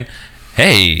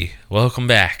Hey, welcome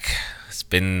back. It's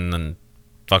been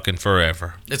fucking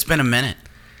forever. It's been a minute.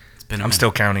 I'm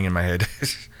still counting in my head.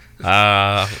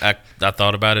 I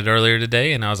thought about it earlier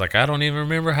today, and I was like, I don't even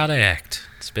remember how to act.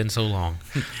 It's been so long.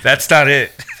 That's not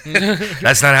it.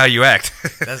 That's not how you act.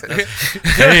 That's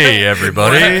Hey,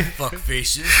 everybody. fuck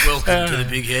faces. Welcome to the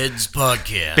Big Heads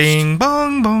Podcast. Bing,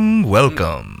 bong, bong.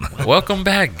 Welcome. Welcome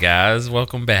back, guys.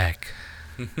 Welcome back.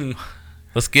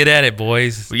 Let's get at it,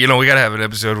 boys. You know, we got to have an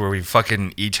episode where we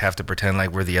fucking each have to pretend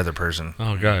like we're the other person.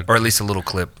 Oh, God. Or at least a little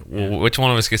clip. Which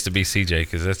one of us gets to be CJ?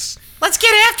 Because that's... Let's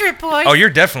get after it, boys. Oh, you're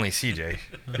definitely CJ.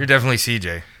 You're definitely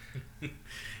CJ.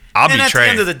 I'll be and at Trey. the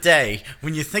end of the day,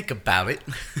 when you think about it,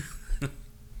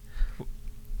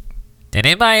 Did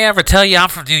anybody ever tell you I'm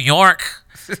from New York?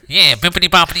 Yeah, bippity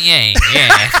boppity yay.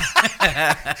 Yeah.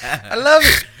 I love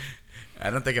it. I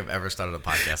don't think I've ever started a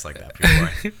podcast like that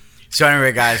before. So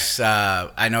anyway, guys,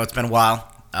 I know it's been a while.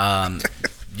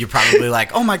 You're probably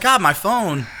like, oh my God, my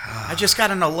phone. I just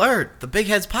got an alert. The Big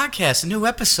Heads Podcast, a new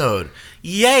episode.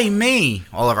 Yay, me.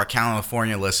 All of our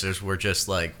California listeners were just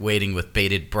like waiting with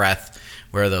bated breath.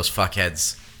 Where are those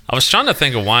fuckheads? I was trying to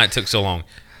think of why it took so long.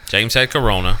 James had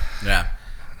corona. Yeah.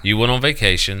 You went on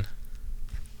vacation.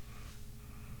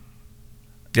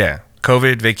 Yeah.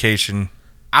 COVID, vacation,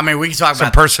 I mean, we can talk some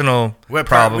about personal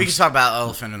problems. We can talk about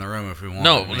elephant in the room if we want.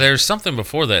 No, there's something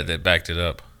before that backed it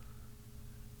up.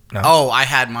 No. Oh, I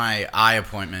had my eye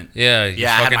appointment. Yeah, your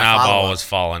I had fucking my eyeball follow-up. was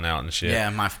falling out and shit. Yeah,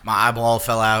 my eyeball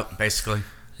fell out basically.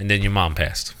 And then your mom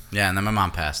passed. Yeah, and then my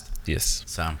mom passed. Yes.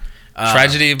 So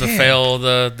Tragedy befell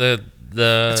the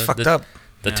That's fucked up.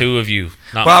 The two of you.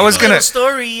 Not Well, I me, was though. gonna- Little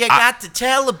story I got to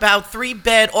tell about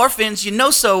 3-bed orphans you know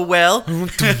so well.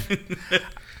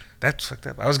 That's fucked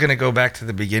up. I was going to go back to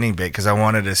the beginning bit because I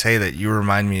wanted to say that you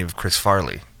remind me of Chris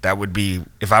Farley. That would be,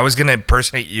 if I was going to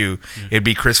impersonate you, it'd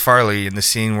be Chris Farley in the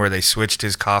scene where they switched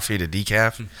his coffee to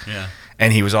decaf. Yeah.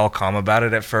 And he was all calm about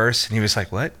it at first. And he was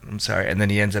like, what? I'm sorry. And then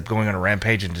he ends up going on a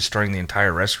rampage and destroying the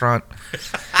entire restaurant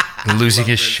and losing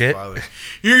his shit.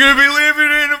 You're going to be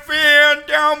living in a van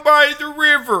down by the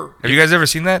river. Have you guys ever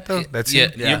seen that, though? That Yeah,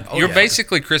 scene? Yeah. you're Yeah.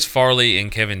 basically Chris Farley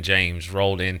and Kevin James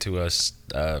rolled into us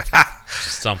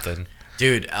something.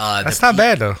 Dude, That's not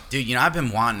bad, though. Dude, you know, I've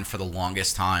been wanting for the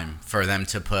longest time for them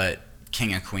to put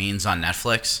King of Queens on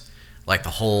Netflix, like the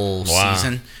whole Wow.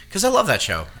 season, because I love that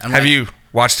show. And Have like, you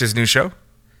watched his new show?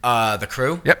 The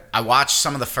Crew? Yep. I watched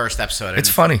some of the first episode. It's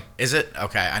funny. Is it?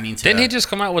 Okay, I need to. Didn't he just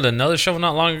come out with another show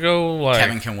not long ago? Like,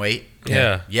 Kevin Can Wait?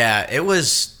 Yeah. Yeah, it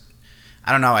was.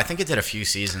 I don't know. I think it did a few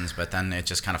seasons, but then it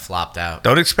just kind of flopped out.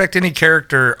 Don't expect any big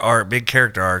character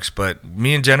arcs, but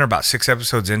me and Jen are about 6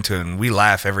 episodes into it, and we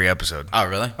laugh every episode. Oh,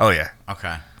 really? Oh, yeah.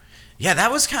 Okay. Yeah,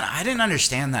 that was kind of. I didn't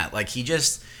understand that. Like,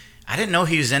 I didn't know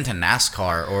he was into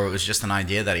NASCAR, or it was just an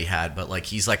idea that he had. But like,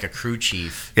 he's like a crew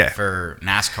chief for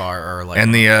NASCAR, or like.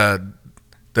 And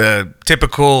the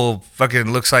typical fucking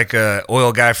looks like a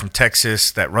oil guy from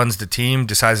Texas that runs the team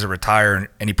decides to retire,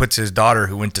 and he puts his daughter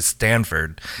who went to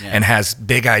Stanford and has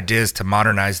big ideas to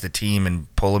modernize the team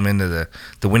and pull them into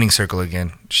the winning circle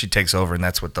again. She takes over, and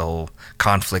that's what the whole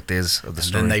conflict is of the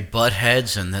story. Then they butt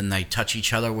heads, and then they touch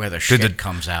each other where their shit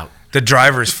comes out. The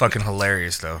driver is fucking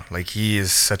hilarious though. Like, he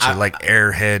is such a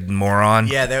airhead moron.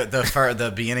 Yeah,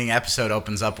 the beginning episode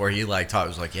opens up where he like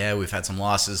talks like, yeah, we've had some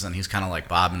losses, and he's kind of like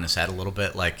bobbing his head a little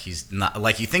bit, like he's not,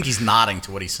 like you think he's nodding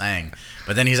to what he's saying,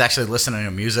 but then he's actually listening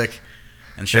to music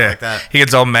and shit like that. He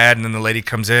gets all mad, and then the lady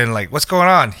comes in like, "What's going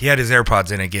on?" He had his AirPods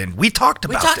in again. We talked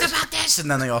about this, and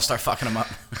then they all start fucking him up.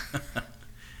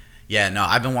 Yeah, no,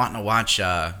 I've been wanting to watch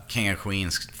King of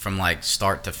Queens from like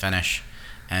start to finish,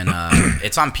 and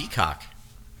it's on Peacock,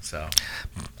 so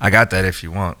I got that if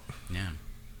you want. yeah.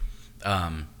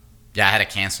 Yeah, I had to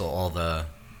cancel all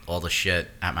the shit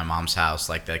at my mom's house,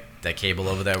 like that cable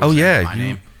over there. Was in my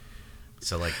name.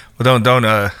 So like, Well, don't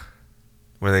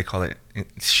what do they call it?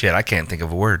 Shit, I can't think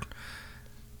of a word.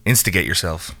 Instigate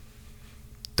yourself.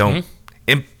 Don't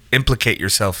implicate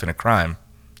yourself in a crime.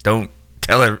 Don't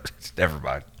tell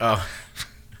everybody. oh,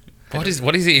 what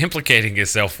is he implicating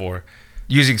himself for?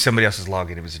 Using somebody else's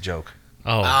login. It was a joke.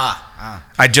 Oh,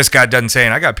 I just got done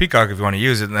saying I got Peacock if you want to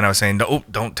use it, and then I was saying, no,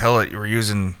 don't tell it you were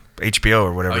using HBO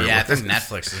or whatever. oh yeah, I it was. think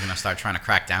Netflix is gonna start trying to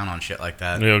crack down on shit like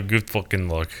that. yeah, good fucking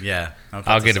luck. Yeah,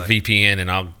 I'll get a VPN and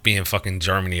I'll be in fucking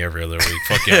Germany every other week.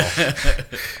 Fuck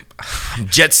y'all.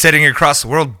 Jet setting across the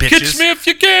world, bitches. Catch me if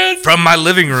you can. From my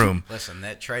living room. Listen,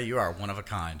 Trey, you are one of a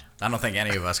kind. I don't think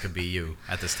any of us could be you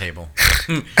at this table.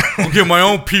 I'll get my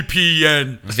own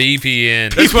PPN.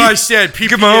 VPN. That's what I said. PPN.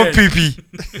 Get my own pee-pee.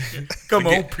 Come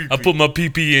on, PPN. I put my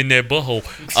PP in that butthole.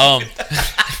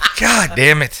 God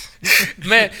damn it.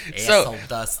 Man, so Asshole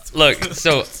dust. look,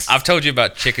 so I've told you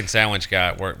about chicken sandwich guy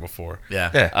at work before.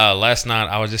 Yeah. Yeah. Last night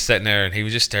I was just sitting there and he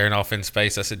was just staring off in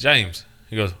space. I said, James.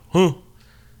 He goes, huh?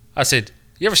 I said,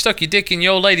 you ever stuck your dick in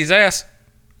your old lady's ass?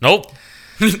 Nope.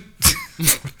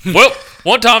 Well,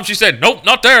 one time she said, nope,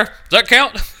 not there. Does that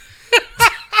count?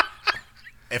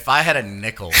 If I had a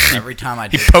nickel every time I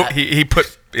He did po- that, he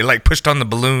put it like pushed on the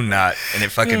balloon knot and it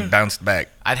fucking bounced back.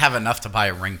 I'd have enough to buy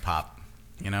a ring pop.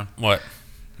 You know, What?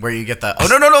 where you get the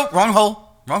no, wrong hole.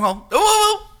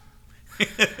 Oh,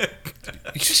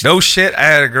 No shit. I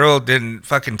had a girl didn't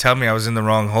fucking tell me I was in the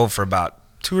wrong hole for about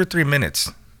 2 or 3 minutes.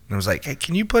 And I was like, hey,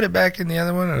 can you put it back in the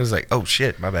other one? And I was like, oh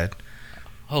shit, my bad.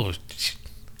 Oh,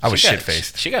 I was she got- shit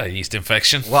faced. She got a yeast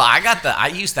infection. well,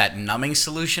 I used that numbing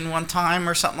solution one time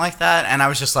or something like that, and I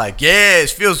was just like, yeah,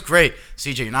 it feels great.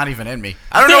 CJ, you're not even in me.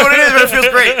 I don't know what it is, but it feels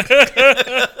great.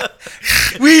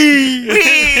 Wee!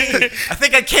 I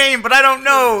think I came, but I don't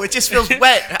know. It just feels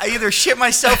wet. I either shit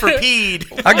myself or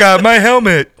peed. I got my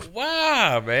helmet.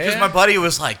 Wow, Because man. my buddy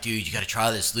was like, dude, you got to try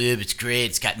this lube. It's great.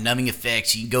 It's got numbing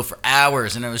effects. You can go for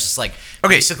hours. And it was just like,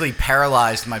 Okay. basically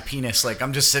paralyzed my penis. Like,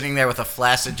 I'm just sitting there with a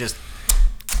flaccid just.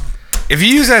 If you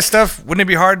use that stuff, wouldn't it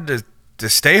be hard to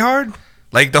stay hard?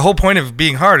 Like the whole point of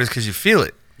being hard is because you feel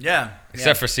it. Yeah.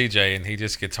 Except for CJ, and he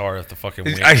just gets hard at the fucking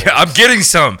wind. I'm getting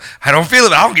some. I don't feel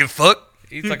it. I don't give a fuck.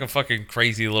 He's like a fucking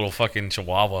crazy little fucking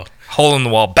chihuahua. Hole in the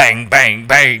wall. Bang, bang,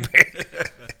 bang.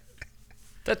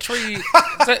 That tree, is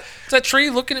that tree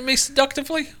looking at me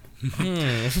seductively?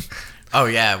 Oh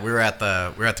yeah, we were at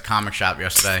the comic shop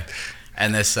yesterday,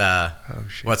 and this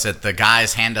what's it? The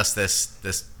guys hand us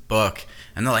this book,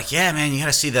 and they're like, "Yeah, man, you got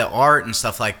to see the art and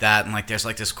stuff like that." And like, there's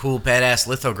like this cool badass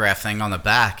lithograph thing on the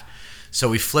back. So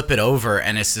we flip it over,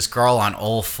 and it's this girl on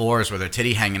all fours with her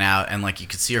titty hanging out, and like you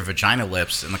could see her vagina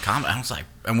lips in the comic. I was like,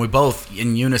 and we both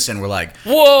in unison were like,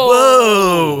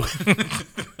 Whoa! "Whoa!"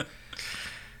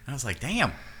 I was like,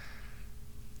 "Damn."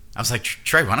 I was like,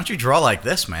 "Trey, why don't you draw like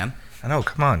this, man?" I know.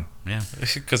 Come on. Yeah.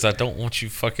 Because I don't want you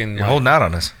fucking. You're holding out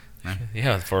on us.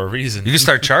 Yeah, for a reason. You can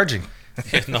start charging.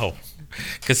 No.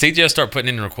 Because CJ will start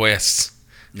putting in requests.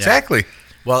 Yeah. Exactly.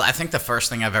 Well, I think the first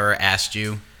thing I've ever asked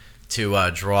you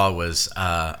to draw was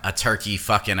a turkey,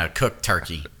 fucking a cooked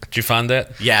turkey. Did you find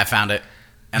that? Yeah, I found it,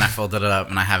 and I folded it up,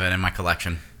 and I have it in my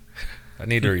collection. I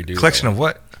need to redo Collection that of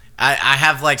what? I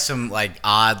have like some like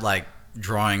odd like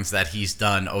drawings that he's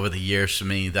done over the years for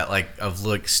me that like of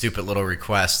like stupid little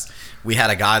requests. We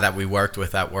had a guy that we worked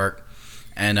with at work,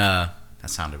 and that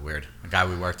sounded weird. A guy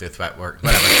we worked with at work,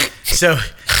 whatever. So,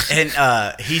 and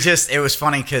it was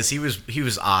funny because he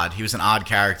was odd. He was an odd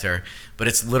character, but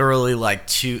it's literally like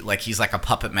he's like a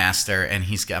puppet master, and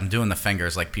I'm doing the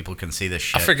fingers like people can see this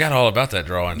shit. I forgot all about that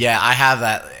drawing. Yeah, I have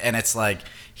that, and it's like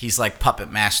he's like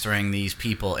puppet mastering these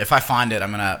people. If I find it,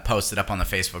 I'm gonna post it up on the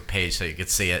Facebook page so you can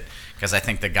see it. Because I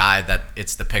think the guy that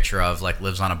it's the picture of like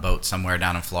lives on a boat somewhere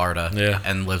down in Florida, Yeah.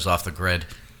 and lives off the grid.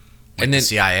 Like And then the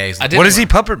CIA's. I did- What is he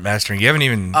puppet mastering? You haven't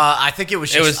even. I think it was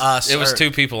just us. It was or-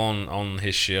 two people on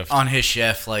his shift. on his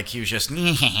shift. Like he was just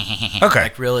Okay.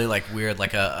 like really like weird,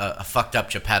 like a fucked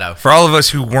up Geppetto. For all of us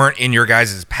who weren't in your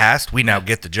guys' past, we now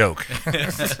get the joke.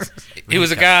 He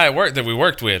was a guy at work that we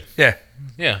worked with. Yeah.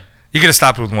 Yeah. You could have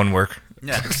stopped with one work.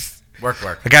 Yeah, work.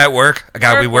 A guy at work, a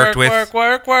guy we worked with.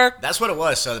 Work. That's what it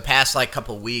was. So the past like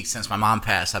couple weeks since my mom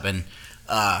passed, I've been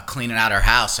cleaning out our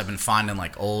house. I've been finding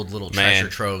like old little treasure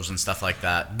Man. troves and stuff like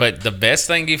that. But the best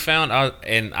thing you found,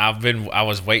 I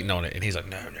was waiting on it, and he's like,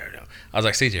 no. I was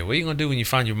like, CJ, what are you gonna do when you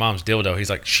find your mom's dildo? He's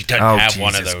like, she doesn't Oh, have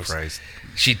one of Jesus those. Christ.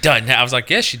 She doesn't. I was like,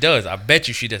 yes, she does. I bet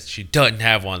you she does. She doesn't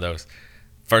have one of those.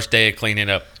 First day of cleaning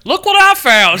up. Look what I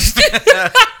found.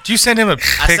 Did you send him a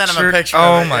picture? sent him a picture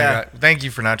Oh of it, my yeah. God. Thank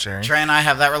you for not sharing. Trey and I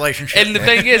have that relationship. And the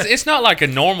thing is, it's not like a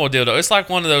normal dildo. It's like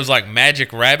one of those like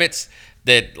magic rabbits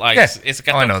that like Yeah. it's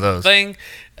got Oh, I the know those. thing.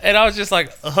 And I was just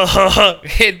like,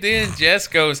 and then Jess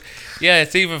goes, yeah,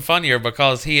 it's even funnier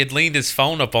because he had leaned his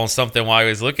phone up on something while he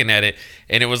was looking at it,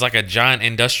 and it was like a giant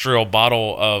industrial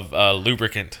bottle of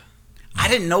lubricant. I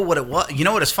didn't know what it was. You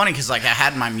know what? It's funny because like I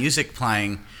had my music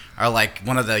playing, or like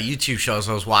one of the YouTube shows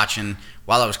I was watching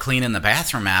while I was cleaning the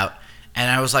bathroom out, and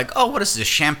I was like, "Oh, what is this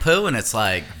shampoo?" And it's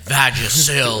like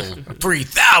Vagisil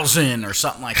 3000 or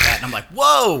something like that, and I'm like,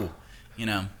 "Whoa," you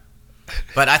know.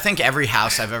 But I think every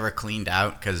house I've ever cleaned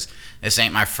out, because this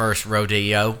ain't my first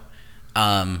rodeo,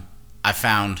 I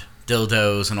found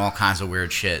dildos and all kinds of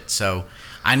weird shit. So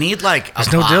I need like a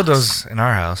There's no box. dildos in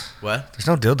our house. What? There's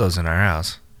no dildos in our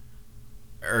house.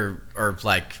 Or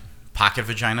like pocket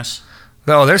vaginas.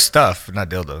 No, there's stuff, but not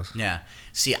dildos. Yeah.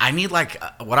 See, I need like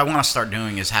what I want to start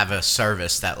doing is have a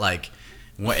service that like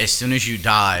as soon as you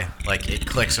die, like it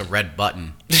clicks a red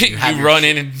button. You have your run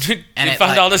shit- in and it,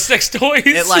 find like- all the sex toys.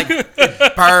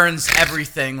 it burns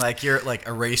everything. Like you're like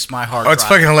erase my hard Oh, it's drive.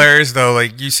 fucking hilarious though.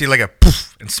 Like you see like a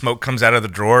poof and smoke comes out of the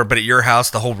drawer, but at your house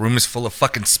the whole room is full of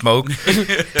fucking smoke.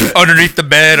 Underneath the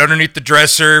bed, underneath the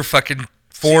dresser, fucking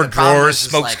four The problem drawers, is,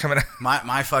 smoke's like, coming out.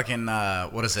 My fucking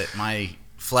what is it? My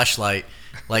fleshlight,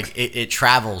 like it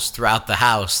travels throughout the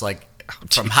house, like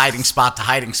from hiding spot to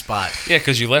hiding spot. Yeah,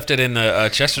 because you left it in the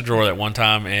Chester drawer at one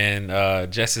time,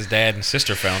 and Jess's dad and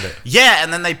sister found it. Yeah,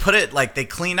 and then they put it like they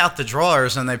cleaned out the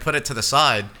drawers and they put it to the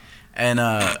side, and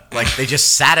like they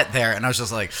just sat it there, and I was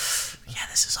just like, yeah,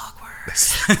 this is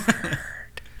awkward.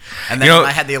 And then You know- when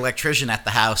I had the electrician at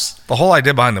the house. The whole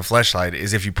idea behind the flashlight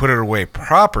is if you put it away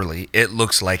properly, it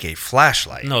looks like a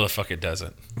flashlight. No, the fuck it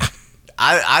doesn't.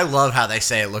 I love how they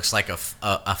say it looks like a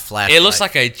flashlight. It looks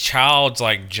like a child's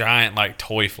like giant like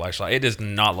toy flashlight. It does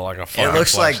not look like a fucking it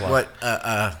looks flashlight.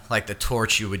 like the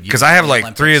torch you would use. Because I have in the like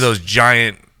Olympics. 3 of those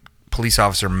giant police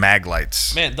officer mag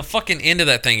lights. Man, the fucking end of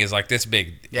that thing is like this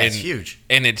big. Yeah, it's And- huge.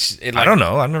 And it I like, don't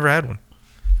know. I've never had one.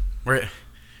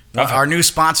 Our new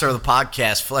sponsor of the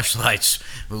podcast, Fleshlights.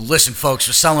 Listen, folks,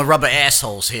 we're selling rubber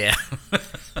assholes here.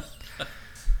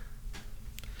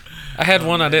 I had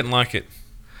one. I didn't like it.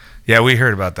 Yeah, we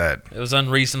heard about that. It was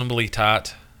unreasonably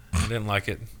tight. I didn't like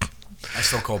it. I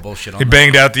still call bullshit on He that.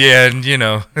 banged out the end, you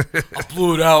know. I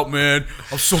blew it out, man.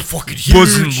 I'm so fucking huge.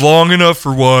 Wasn't long enough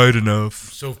or wide enough.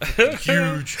 So fucking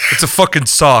huge. It's a fucking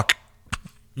sock.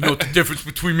 You know what the difference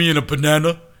between me and a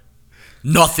banana?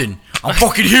 Nothing. I'm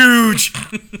fucking huge.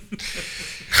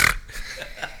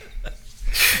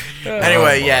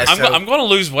 Anyway, yeah. So, I'm going to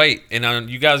lose weight, and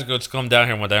you guys go to come down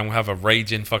here one day. I'm going to have a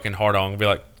raging fucking hard on. I'm going to be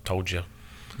like, told you.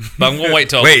 But I'm going to wait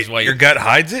till I Wait, lose weight. your gut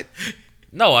hides it?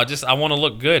 No, I want to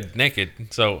look good naked.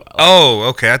 So Oh,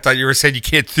 okay. I thought you were saying you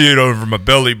can't see it over my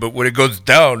belly, but when it goes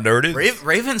down, there it is.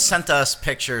 Raven sent us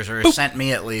pictures, or sent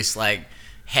me at least, like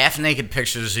half naked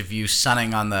pictures of you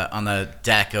sunning on the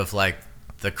deck of like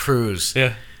the cruise.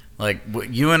 yeah. Like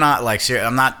you and I, like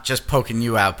I'm not just poking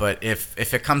you out, but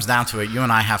if it comes down to it, you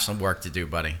and I have some work to do,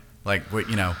 buddy. Like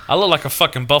you know. I look like a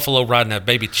fucking buffalo riding a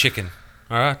baby chicken.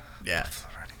 All right. Yeah.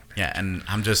 Yeah, and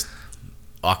I'm just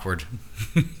awkward.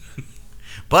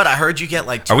 But I heard you get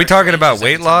like. Are we 2 talking about every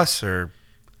weight time. loss or?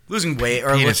 Losing weight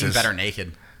or looking Penises. better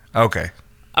naked? Okay.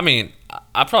 I mean,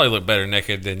 I probably look better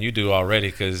naked than you do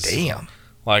already, because Damn.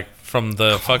 like from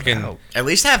the fucking. out. At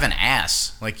least have an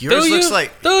ass. Like Do yours looks you?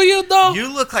 like. Do you though?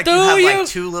 You look like Do you have you? like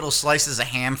 2 little slices of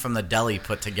ham from the deli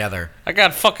put together. I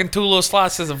got fucking 2 little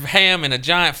slices of ham and a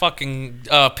giant fucking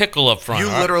pickle up front. You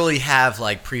all right? literally have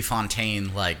like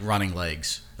Prefontaine like running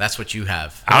legs. That's what you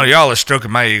have. I don't, y'all are stroking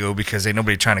my ego because ain't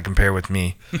nobody trying to compare with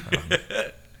me.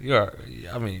 You are.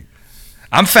 I mean,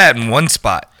 I'm fat in one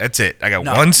spot. That's it. I got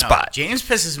one spot. James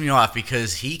pisses me off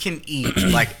because he can eat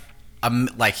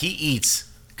like he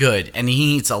eats good and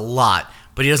he eats a lot,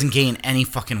 but he doesn't gain any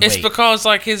fucking weight. it's because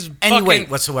like his Any fucking, weight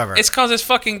whatsoever. It's because his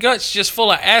fucking guts just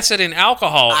full of acid and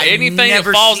alcohol. I've Anything that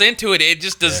never falls seen- into it, it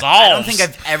just dissolves. I don't think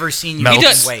I've ever seen you Melts. He gain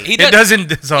does. weight. He It does. doesn't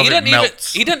dissolve. He It doesn't even.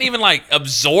 melts. He doesn't even like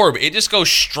absorb. It just goes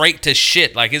straight to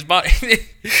shit. Like his body.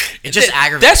 It just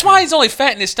aggravates That's why me. he's only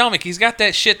fat in his stomach. He's got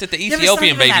that shit that the Yeah, but it's not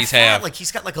Ethiopian even that babies fat. have. Like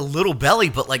he's got like a little belly,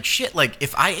 but like shit. Like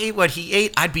if I ate what he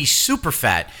ate, I'd be super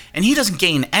fat, and he doesn't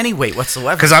gain any weight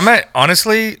whatsoever. Because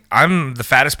honestly, I'm the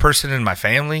fattest person in my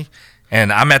family,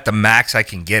 and I'm at the max I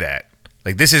can get at.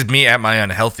 Like this is me at my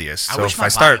unhealthiest. I So wish if my I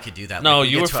start, body could do that. No, Like, we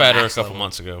you get were to fatter a max couple level.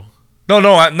 months ago.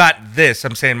 no, I'm not this.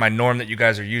 I'm saying my norm that you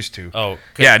guys are used to. Oh,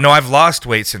 Yeah, no, I've lost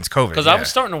weight since COVID. because yeah. I was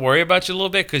starting to worry about you a little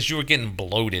bit because you were getting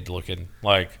bloated looking.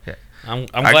 Like, Yeah. I'm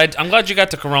glad you got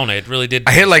the corona. It really did.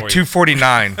 I hit like for you.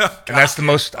 249, and that's the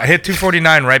most. I hit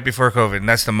 249 right before COVID, and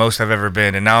that's the most I've ever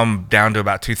been. And now I'm down to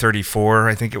about 234.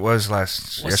 I think it was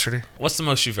yesterday. What's the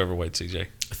most you've ever weighed, CJ?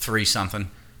 3 something.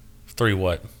 3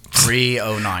 what?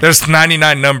 309. There's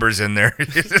 99 numbers in there.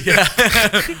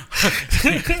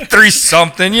 3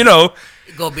 something, you know,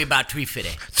 Gonna be about 350.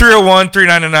 301,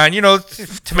 399, you know,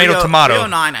 tomato.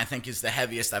 309, I think, is the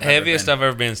heaviest I've Heaviest ever been. I've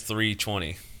ever been is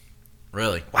 320.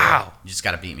 Really? Wow. You just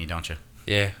gotta beat me, don't you?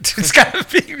 Yeah. It's gotta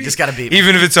be me. Just gotta beat me.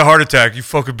 Even if it's a heart attack, you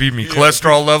fucking beat me.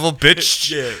 Cholesterol level,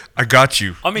 bitch. Yeah. I got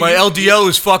you. I mean, My LDL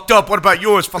is fucked up. What about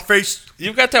yours, fuckface?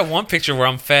 you've got that one picture where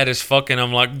I'm fat as fuck and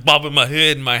I'm like bobbing my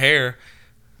head and my hair.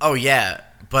 Oh yeah,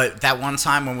 but that one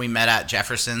time when we met at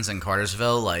Jefferson's in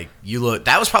Cartersville, like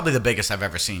that was probably the biggest I've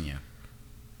ever seen you.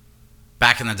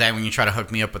 Back in the day when you tried to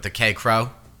hook me up with the K Crow.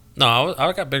 No,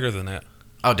 I got bigger than that.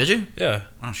 Oh, did you? Yeah.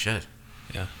 Oh shit.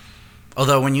 Yeah.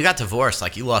 Although when you got divorced,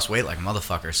 like you lost weight like a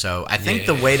motherfucker. So I think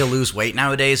the way to lose weight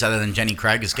nowadays, other than Jenny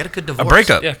Craig, is get a good divorce. A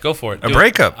breakup. Yeah, go for it. A Do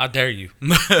breakup. it. I dare you.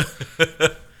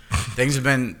 Things have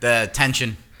been the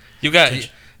tension. You got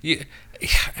you.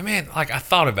 Man, like I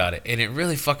thought about it, and it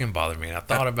really fucking bothered me. And I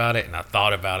thought about it, and I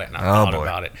thought about it, and I thought boy.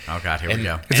 about it. Oh God, here we And-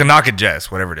 go. It's a knock at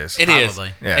Jess, whatever it is. It is.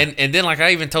 Probably. Yeah. And then like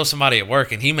I even told somebody at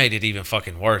work, and he made it even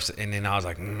fucking worse. And then I was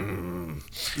like,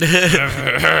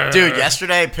 Dude,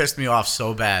 yesterday it pissed me off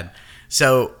so bad.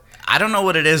 So I don't know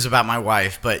what it is about my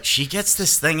wife, but she gets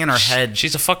this thing in her head.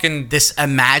 she's a fucking. This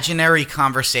imaginary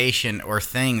conversation or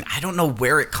thing. I don't know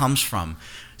where it comes from.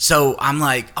 So I'm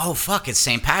like, oh fuck, it's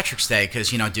St. Patrick's Day,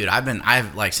 because dude,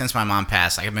 I've like since my mom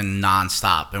passed, I've been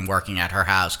nonstop, been working at her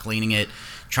house, cleaning it,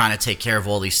 trying to take care of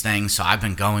all these things. So I've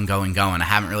been going. I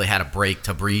haven't really had a break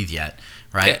to breathe yet,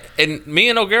 right? Yeah, and me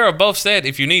and O'Gara both said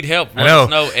if you need help, I let know. us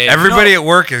know. And Everybody at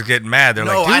work is getting mad. They're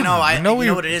No, like, dude, I know. you know, You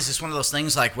know what it is? It's one of those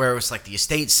things like where it was like the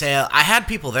estate sale. I had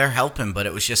people there helping, but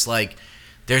it was just like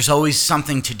there's always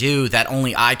something to do that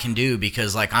only I can do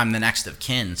because like I'm the next of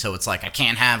kin. So it's like I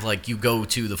can't have like you go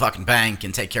to the fucking bank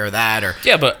and take care of that or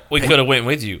yeah, but we could have went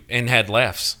with you and had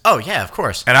laughs. oh yeah, of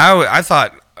course. And I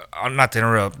thought, I'm not to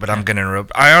interrupt, but I'm going to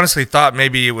interrupt. I honestly thought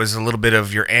maybe it was a little bit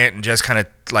of your aunt and just kind of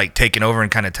like taking over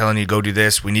and kind of telling you, go do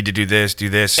this, we need to do this,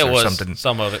 It or was something.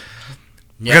 some of it.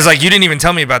 Yeah. Because like you didn't even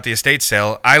tell me about the estate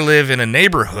sale. I live in a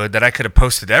neighborhood that I could have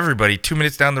posted to everybody 2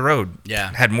 minutes down the road.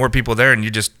 Yeah. Had more people there, and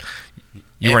you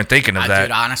weren't thinking of that.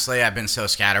 Dude, honestly, I've been so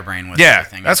scatterbrained with Yeah,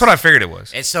 everything. that's what I figured it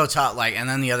was. It's so tough. Like, and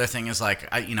then the other thing is like,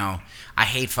 I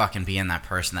hate fucking being that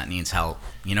person that needs help.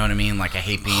 You know what I mean? Like, I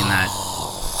hate being that.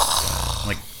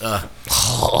 Like,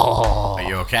 are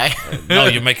you okay? No,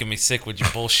 you're making me sick with your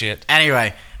bullshit.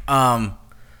 Anyway,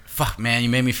 fuck, man, you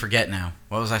made me forget now.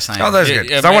 What was I saying? Oh, that's good.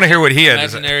 'Cause I want to hear what he had to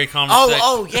say. Imaginary conversation.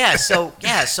 Oh, yeah.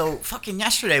 So fucking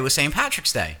yesterday was St.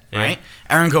 Patrick's Day, right?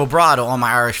 Aaron Go Bra to all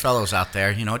my Irish fellows out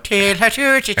there,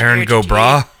 Aaron Go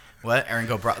Bra? What? Aaron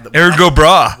Go Bra? Aaron Go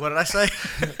Bra. What did I say?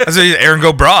 I said Aaron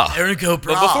Go Bra. Aaron Go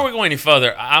Bra. But before we go any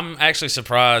further, I'm actually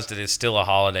surprised that it's still a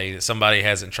holiday that somebody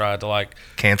hasn't tried to like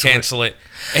Cancel it.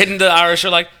 And the Irish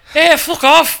are like, "Yeah, fuck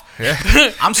off."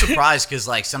 I'm surprised because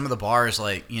like some of the bars,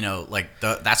 like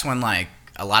that's when like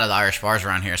a lot of the Irish bars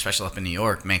around here, especially up in New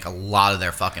York, make a lot of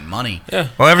their fucking money. Yeah.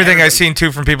 Well, everything I've seen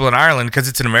too from people in Ireland, because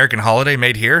it's an American holiday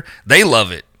made here, they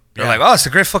love it. They're Yeah. like, "Oh, it's a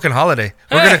great fucking holiday.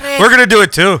 Yeah. We're gonna do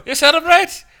it too." You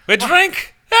celebrate. We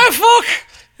drink. Yeah, fuck.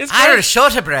 It's great. Irish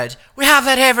soda bread. We have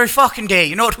that every fucking day.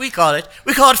 You know what we call it?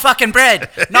 We call it fucking bread,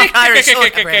 not Irish soda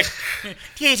bread.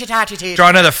 Draw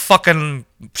another fucking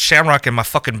shamrock in my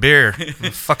fucking beer.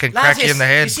 Fucking crack you in the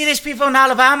head. You see these people in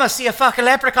Alabama see a fucking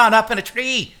leprechaun up in a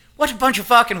tree. What a bunch of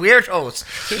fucking weirdos.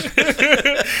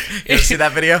 You ever see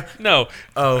that video? No.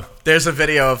 Oh, there's a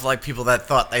video of like people that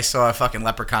thought they saw a fucking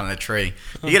leprechaun in a tree.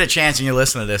 You get a chance and you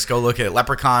listen to this, go look at it.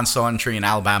 Leprechaun saw in a tree in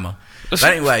Alabama. But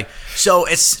anyway, so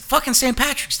it's fucking St.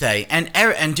 Patrick's Day,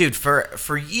 and dude,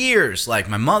 for years, like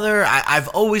my mother, I've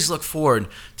always looked forward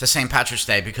to St. Patrick's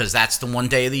Day because that's the one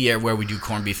day of the year where we do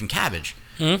corned beef and cabbage,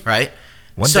 right?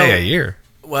 One day a year.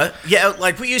 What? Yeah,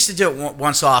 like we used to do it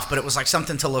once off, but it was like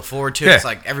something to look forward to. Yeah. It's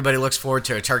like everybody looks forward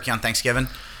to a turkey on Thanksgiving,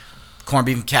 corned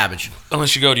beef and cabbage.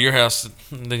 Unless you go to your house,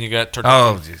 then you got turkey.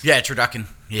 Oh, jeez. Yeah, turducken.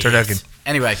 Yes. Turducken.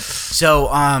 Anyway, so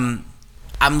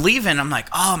I'm leaving. I'm like,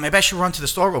 oh, maybe I should run to the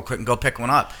store real quick and go pick one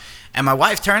up. And my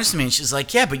wife turns to me and she's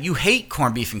like, yeah, but you hate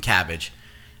corned beef and cabbage.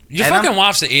 Your And fucking I'm-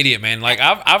 wife's an idiot, man. Like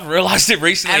I've realized it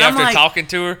recently And I'm after like, talking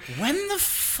to her. When the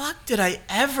fuck did I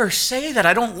ever say that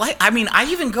I don't like? I mean, I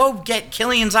even go get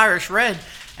Killian's Irish Red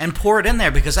and pour it in there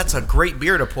because that's a great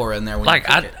beer to pour in there. When Like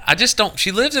you cook it. I just don't.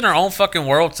 She lives in her own fucking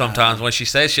world sometimes when she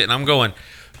says shit, and I'm going,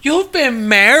 "You've been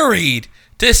married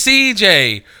to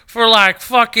CJ for like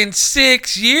fucking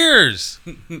 6 years.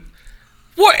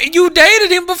 What? You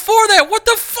dated him before that? What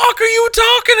the fuck are you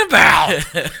talking about?"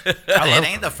 It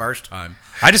ain't the first time.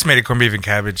 I just made a corned beef and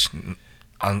cabbage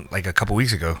on like a couple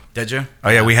weeks ago. Did you? Oh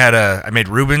yeah, we had I made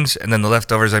Reuben's, and then the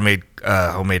leftovers I made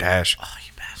homemade hash. Oh,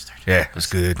 you bastard. Yeah, it was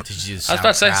good. Did you do I was about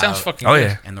to say, it sounds sauerkraut fucking. Oh good.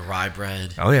 yeah, and the rye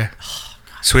bread. oh yeah.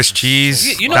 Swiss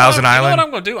cheese, You know, Thousand what, you know Island. what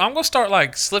I'm gonna do? I'm gonna start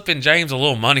like slipping James a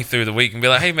little money through the week and be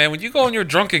like, "Hey man, when you go on your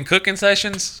drunken cooking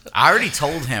sessions, I already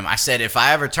told him. I said if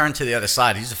I ever turn to the other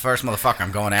side, he's the first motherfucker I'm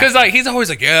going after. because like he's always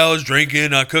like, yeah, I was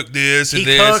drinking, I cooked this and he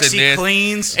this cooks, and he this."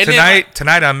 cleans. And then,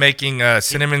 Tonight I'm making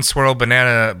cinnamon swirl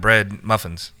banana bread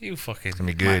muffins. you fucking. It's gonna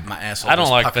be good. My asshole I don't was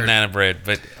like puckered. banana bread,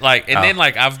 but like, and Oh. then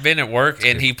like I've been at work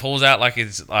and he pulls out like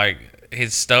his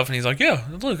stuff and he's like, "Yeah,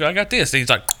 look, I got this." And he's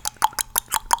like,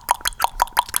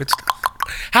 Good stuff.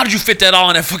 "How did you fit that all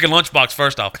in that fucking lunchbox?"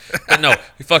 First off, but no,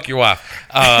 you fuck your wife.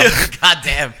 God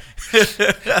damn.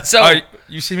 So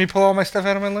You see me pull all my stuff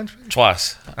out of my lunch?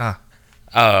 twice.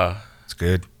 It's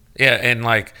good. Yeah, and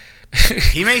like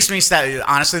He makes me step.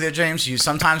 Honestly, there, James. You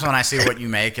sometimes when I see what you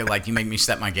make, you make me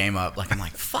step my game up. Like I'm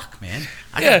like, fuck, man,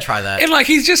 I gotta try that. And like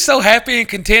he's just so happy and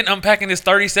content unpacking his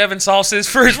 37 sauces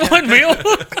for his one meal.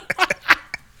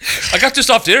 I got this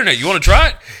off the internet. You want to try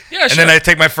it? Yeah, And sure. then I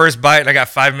take my first bite, and I got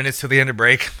 5 minutes till the end of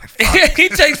break. I'm like, fuck. He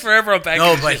takes forever unpacking.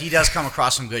 No, his but shit. he does come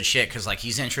across some good shit because like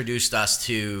he's introduced us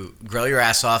to Grill Your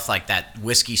Ass Off, like that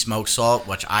whiskey smoked salt,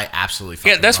 which I absolutely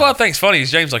fucking Yeah, that's what I love. think's funny.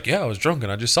 Is James like, yeah, I was drunk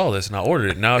and I just saw this and I ordered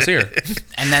it and now it's here.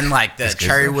 And then like the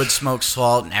cherrywood smoked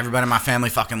salt, and everybody in my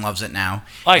family fucking loves it now.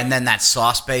 Like- and then that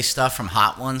sauce based stuff from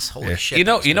Hot Ones. Holy shit! You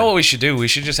know that's what good. we should do? We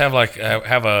should just have like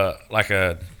have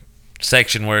a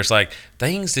section where it's like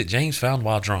things that James found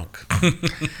while drunk.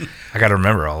 I got to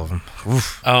remember all of them.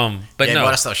 Oof. But Yeah, no.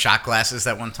 bought us those shot glasses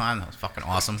that one time. That was fucking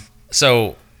awesome.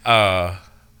 So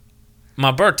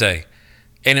my birthday,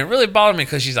 and it really bothered me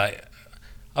because she's like,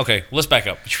 okay, let's back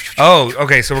up. Oh,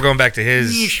 okay. So we're going back to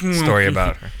his story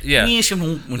about her. Yeah.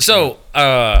 So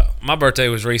my birthday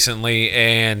was recently,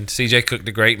 and CJ cooked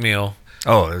a great meal.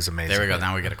 Oh, it was amazing. There we go.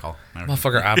 Now we get a call.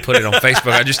 Motherfucker, I put it on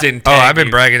Facebook. I just didn't. Oh, tag I've been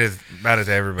you. bragging about it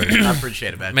to everybody. I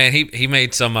appreciate it, man. Man, he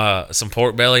made some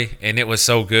pork belly, and it was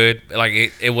so good. Like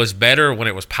it was better when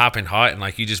it was popping hot, and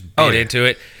like you just bit Oh, yeah. into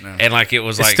it, and like it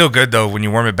was It's like still good though. When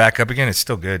you warm it back up again, it's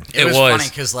still good. It was was. funny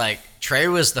because like Trey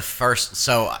was the first.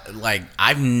 So like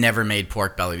I've never made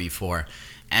pork belly before,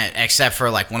 except for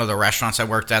like one of the restaurants I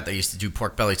worked at. They used to do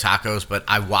pork belly tacos, but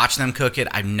I watched them cook it.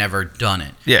 I've never done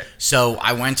it. Yeah. So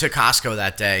I went to Costco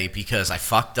that day because I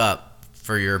fucked up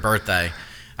for your birthday.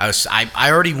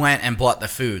 I already went and bought the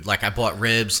food. Like I bought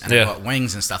ribs and Yeah. I bought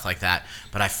wings and stuff like that.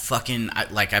 But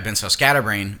I've been so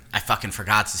scatterbrained. I fucking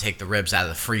forgot to take the ribs out of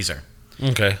the freezer.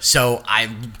 okay. So I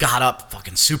got up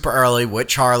fucking super early with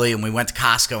Charlie, and we went to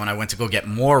Costco, and I went to go get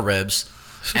more ribs.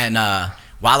 And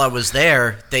while I was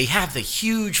there, they have the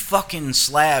huge fucking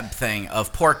slab thing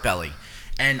of pork belly.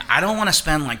 And I don't want to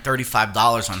spend like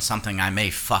 $35 on something I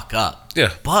may fuck up.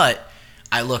 Yeah. But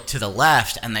I looked to the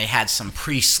left, and they had some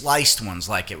pre-sliced ones.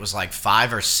 Like it was like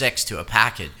 5 or 6 to a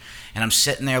packet. And I'm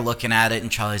sitting there looking at it, and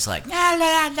Charlie's like, la,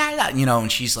 la, la, la, you know, and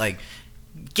she's like,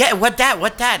 what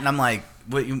that? And I'm like,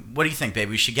 what do you think,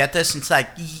 baby? We should get this? And it's like,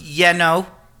 yeah, no,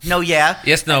 yeah.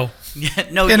 Yes, no. Yeah,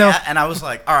 no, You yeah. know. And I was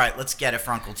like, all right, let's get it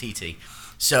for Uncle TT.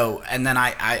 So, and then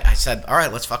I said, all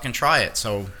right, let's fucking try it.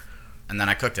 So, and then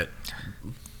I cooked it.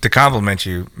 To compliment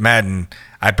you, Madden,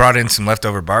 I brought in some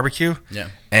leftover barbecue. Yeah.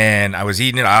 And I was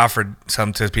eating it. I offered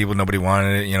some to people. Nobody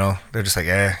wanted it. You know, they're just like,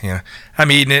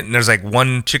 I'm eating it. And there's like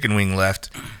one chicken wing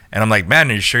left. And I'm like,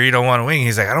 Madden, are you sure you don't want a wing?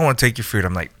 He's like, I don't want to take your food.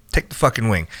 I'm like, take the fucking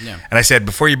wing. Yeah. And I said,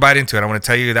 before you bite into it, I want to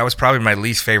tell you that was probably my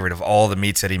least favorite of all the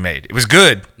meats that he made. It was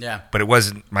good. Yeah. But it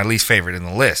wasn't my least favorite in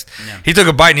the list. Yeah. He took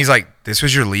a bite and he's like, this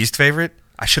was your least favorite?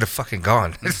 I should have fucking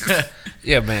gone.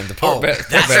 Yeah, man. The pork, That's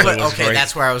belly was great.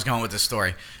 that's where I was going with the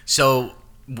story. So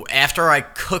after I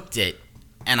cooked it,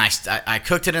 and I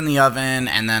cooked it in the oven,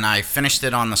 and then I finished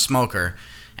it on the smoker,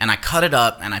 and I cut it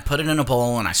up, and I put it in a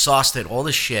bowl, and I sauced it, all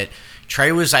this shit.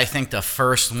 Trey was, I think, the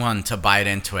first one to bite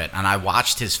into it, and I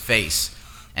watched his face.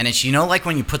 And it's, you know, like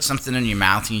when you put something in your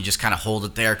mouth and you just kind of hold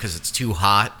it there because it's too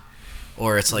hot,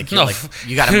 or it's like, No.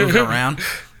 you got to move it around.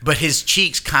 But his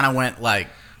cheeks kind of went like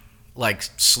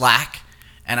slack,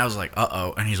 and I was like,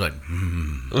 uh-oh. And he's like,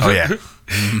 Oh, yeah.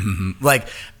 like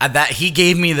that. He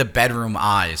gave me the bedroom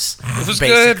eyes. It was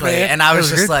good, man. And I was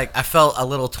was just good. like, I felt a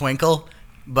little twinkle,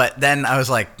 but then I was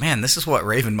like, man, this is what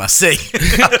Raven must see.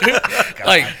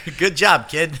 Like, Good job,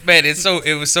 kid. man,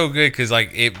 it was so good because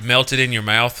like it melted in your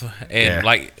mouth, and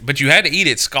Yeah. but you had to eat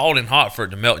it scalding hot for it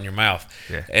to melt in your mouth.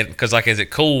 Yeah. And because like as it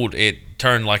cooled, it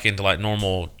turned like into like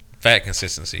normal fat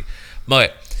consistency.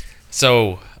 But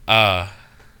so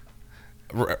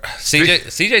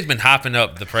CJ's been hyping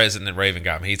up the present that Raven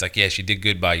got me. He's like, yeah, she did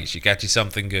good by you. She got you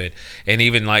something good. And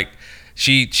even like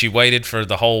she waited for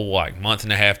the whole like month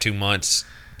and a half, 2 months.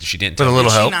 She didn't With tell a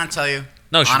little Did she help. not tell you?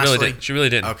 No, she Honestly? really didn't. She really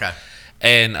didn't. Okay.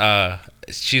 And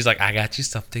she's like, I got you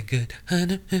something good.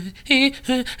 And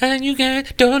you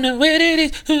don't know what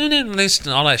it is.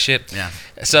 Listen, all that shit. Yeah.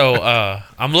 So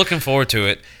I'm looking forward to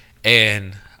it.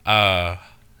 And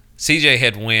CJ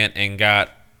had went and got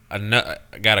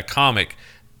a comic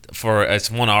for it's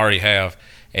one I already have,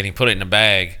 and he put it in a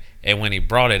bag. And when he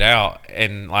brought it out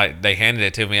and like they handed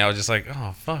it to me, I was just like,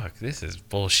 oh fuck, this is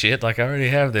bullshit. Like I already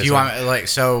have this. Do you want like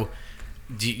so?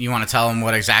 Do you want to tell him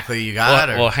what exactly you got?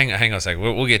 Well, hang on a second.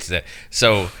 We'll get to that.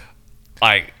 So,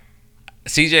 like,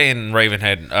 CJ and Raven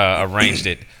had arranged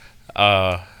it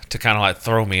to kind of like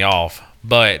throw me off.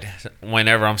 But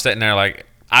whenever I'm sitting there, like,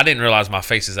 I didn't realize my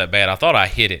face is that bad. I thought I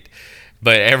hit it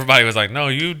But everybody was like, "No,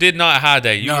 you did not hide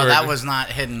that. You No, were, that was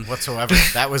not hidden whatsoever.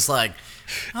 That was like,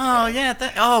 oh yeah,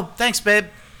 thanks, babe.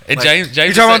 And Like, James You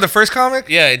was talking about sat- the first comic?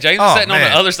 Yeah, James Oh, was sitting on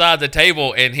man. the other side of the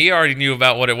table, and he already knew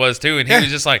about what it was too. And he Yeah. was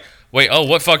just like, "Wait, oh,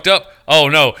 what fucked up? Oh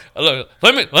no, look,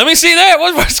 let me see that.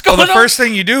 What's going Well, the on?" first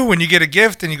thing you do when you get a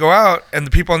gift and you go out and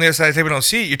the people on the other side of the table don't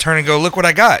see it, you turn and go, look what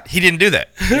I got. He didn't do that.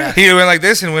 Yeah. He went like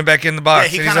this and went back in the Yeah, box.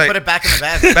 he and kind he's of like, put it back in the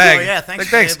bag. bag. Oh yeah, thanks, Like,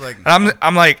 thanks. babe. Like, And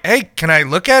I'm like, hey, can I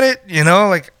look at it? You know,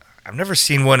 like I've never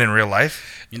seen one in real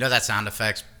life. you know that sound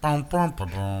effects. Boom, boom, boom,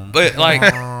 boom. But like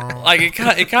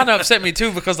it kind of upset me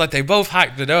too because like they both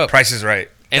hyped it up, Price is right.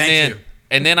 and Thank then you.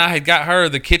 and then I had got her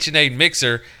the KitchenAid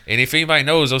mixer, and if anybody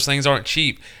knows, those things aren't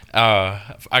cheap.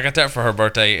 I got that for her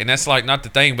birthday, and that's like not the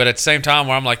thing, but at the same time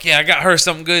where I'm like, yeah, I got her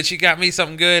something good, she got me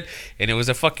something good, and it was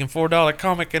a fucking $4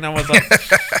 comic, and I was like,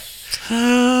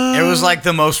 It was like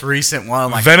the most recent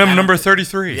one, like Venom number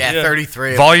 33. Yeah,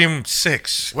 33. Volume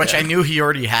 6. Which I knew he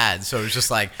already had, so it was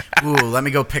just like, ooh, let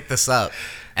me go pick this up.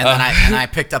 And then I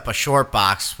picked up a short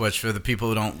box, which for the people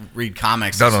who don't read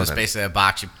comics, Don't this know is that. basically a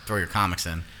box you throw your comics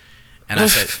in. And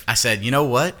I said, you know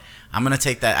what? I'm gonna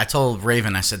take that. I told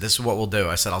Raven, I said, this is what we'll do.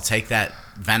 I said, I'll take that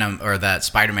Venom or that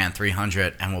Spider-Man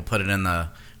 300, and we'll put it in the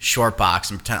short box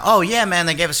and pretend. Oh yeah, man,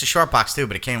 they gave us a short box too,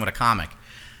 but it came with a comic.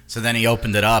 So then he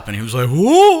opened it up and he was like,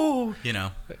 whoa, you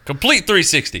know. complete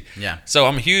 360. Yeah. So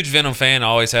I'm a huge Venom fan. I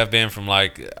always have been from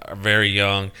like very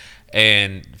young.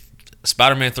 And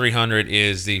Spider-Man 300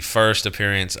 is the first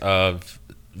appearance of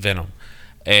Venom,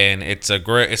 and it's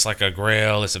like a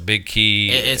grail. It's a big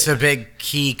key. It's a big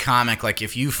key comic. Like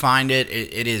if you find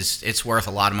it's worth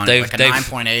a lot of money. They've- Like a they've-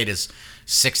 9.8 is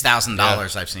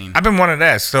 $6,000 I've seen. I've been wanting to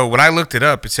ask. So when I looked it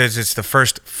up, it says it's the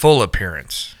first full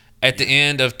appearance. At the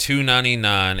end of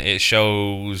 299, it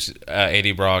shows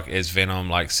Eddie Brock as Venom,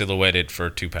 like silhouetted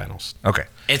for 2 panels. Okay.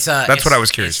 That's what I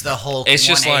was curious It's the whole It's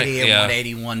just like, 180 and yeah.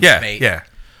 181 Yeah, debate. yeah.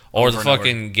 Or Over the and over.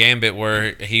 fucking Gambit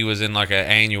where he was in like an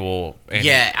annual. And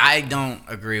Yeah, I don't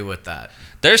agree with that.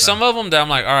 There's some of them that I'm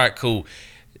like, all right, cool.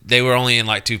 They were only in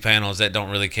like 2 panels. That don't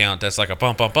really count. That's like a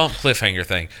bump cliffhanger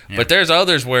thing. Yeah. But there's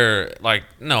others where like,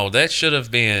 no, that should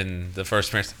have been the first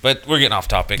appearance. But we're getting off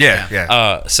topic.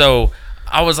 Yeah. So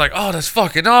I was like, oh, that's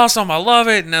fucking awesome. I love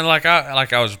it. And then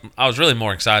I was really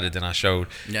more excited than I showed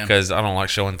Yeah. because I don't like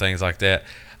showing things like that.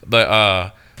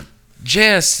 But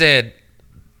Jess said,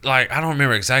 like, I don't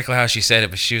remember exactly how she said it,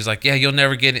 but she was like, yeah, you'll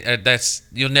never get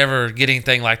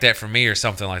anything like that from me or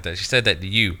something like that. She said that to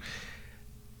you.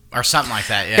 Or something like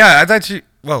that, yeah. Yeah,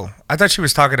 I thought she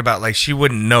was talking about like she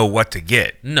wouldn't know what to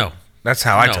get. No, That's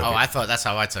how I No. took Oh, it. I thought that's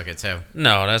how I took it too.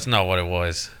 no, that's not what it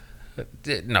was.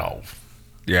 No,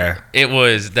 Yeah. it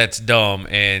was, that's dumb,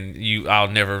 and I'll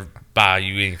never buy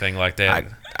you anything like that.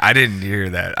 I didn't hear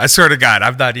that. I swear to God,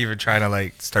 I'm not even trying to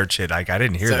like start shit. Like I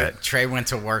didn't hear So that. Trey went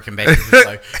to work and basically was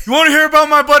like, "You want to hear about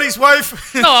my buddy's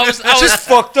wife?" No, I was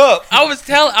fucked up.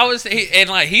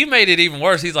 he made it even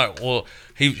worse. He's like, well,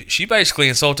 she basically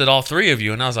insulted all 3 of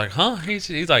you, and I was like, huh? He's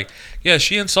like, yeah,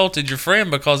 she insulted your friend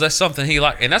because that's something he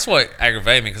liked, and that's what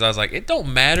aggravated me because I was like, it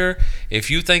don't matter if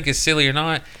you think it's silly or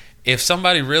not. If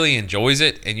somebody really enjoys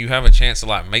it and you have a chance to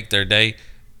like make their day,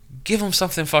 give them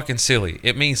something fucking silly.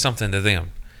 It means something to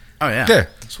them. Oh yeah, Yeah.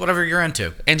 it's whatever you're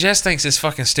into. And Jess thinks it's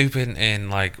fucking stupid, and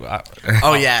like,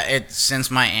 Oh yeah, since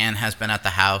my aunt has been at the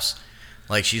house,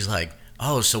 like she's like,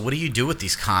 "Oh, so what do you do with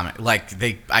these comics?" Like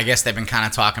I guess they've been kind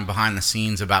of talking behind the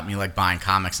scenes about me like buying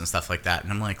comics and stuff like that.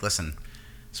 And I'm like, "Listen,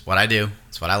 it's what I do.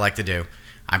 It's what I like to do.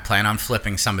 I plan on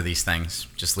flipping some of these things.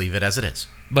 Just leave it as it is."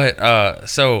 But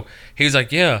so he was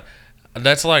like, yeah,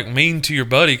 that's like mean to your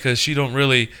buddy because she don't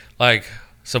really like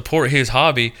support his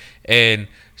hobby, and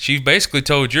she basically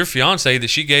told your fiance that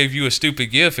she gave you a stupid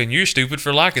gift and you're stupid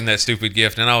for liking that stupid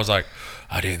gift. And I was like,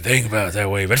 I didn't think about it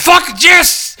that way, but fuck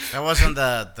Jess. That wasn't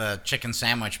the chicken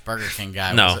sandwich Burger King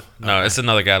guy. No, was it? no, Okay. it's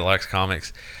another guy that likes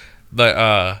comics. But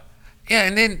yeah,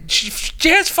 and then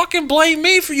Jess fucking blamed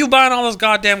me for you buying all those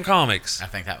goddamn comics. I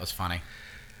think that was funny.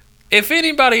 If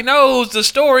anybody knows the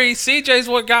story, CJ's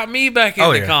what got me back into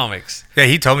Oh, yeah. comics. Yeah,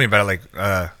 he told me about it. Like,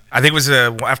 I think it was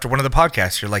after one of the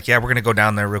podcasts. You're like, yeah, we're gonna go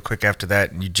down there real quick after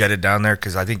that, and you jetted down there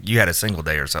because I think you had a single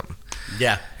day or something.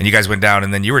 Yeah. And you guys went down,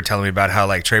 and then you were telling me about how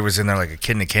like Trey was in there like a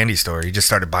kid in a candy store. He just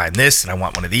started buying this, and I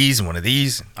want one of these and one of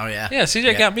these. Oh yeah. Yeah,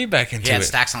 CJ got me back into He had it.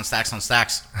 stacks on stacks on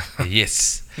stacks.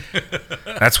 Yes.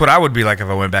 That's what I would be like if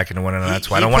I went back into one, and that's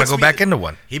why I He don't want puts to go me- back into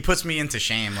one. He puts me into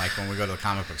shame like when we go to the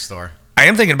comic book store. I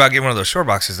am thinking about getting one of those short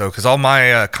boxes though, because all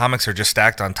my comics are just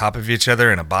stacked on top of each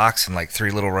other in a box in like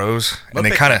 3 little rows, We'll and they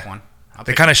pick kind up of one. I'll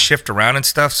they pick kind up of shift around and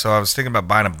stuff. So I was thinking about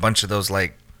buying a bunch of those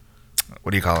like,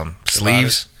 what do you call them?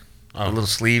 Sleeves, Oh. the little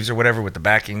sleeves or whatever with the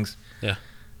backings. Yeah.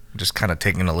 Just kind of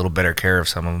taking a little better care of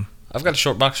some of them. I've got a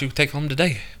short box you can take home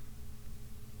today.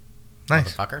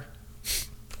 Nice. Motherfucker.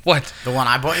 What? The one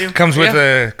I bought you? Comes with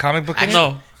Yeah. a comic book in it?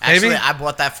 No. Actually, Maybe? I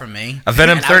bought that for me. A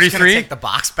Venom and I was gonna 33? take the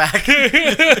box back.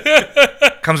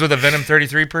 Comes with a Venom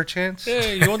 33 perchance? Yeah,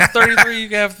 you want the 33? You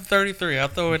can have the 33. I'll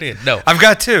throw it in. No. I've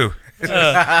got two.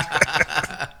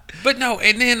 But no,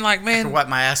 and then, like, man, Wipe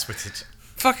my ass with it.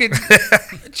 fucking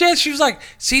Jess, she was like,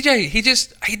 CJ,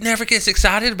 he never gets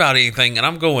excited about anything. And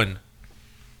I'm going,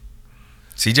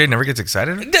 CJ never gets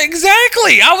excited?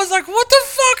 exactly. I was like, what the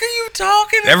fuck are you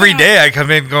talking about? Every day I come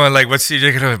in going like, what's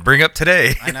CJ going to bring up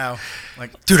today? I know.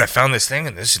 Like, Dude, I found this thing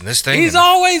and this thing. He's and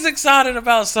always excited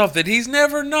about something. He's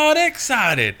never not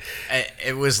excited.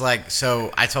 it was like,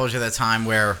 so I told you the time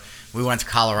where we went to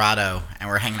Colorado and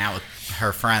we're hanging out with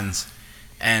her friends,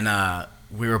 and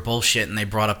we were bullshitting. They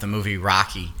brought up the movie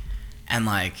Rocky, and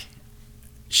like,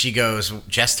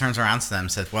 Jess turns around to them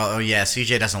and says, well, oh yeah,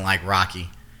 CJ doesn't like Rocky.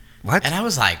 What? And I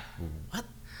was like, what?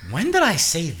 When did I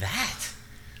say that?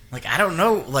 Like, I don't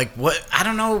know, I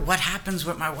don't know what happens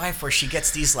with my wife where she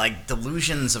gets these, like,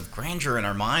 delusions of grandeur in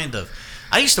her mind of,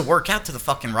 I used to work out to the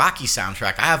fucking Rocky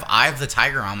soundtrack. I have Eye of the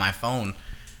Tiger on my phone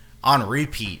on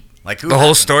repeat. Like, who The whole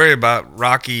hasn't? story about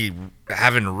Rocky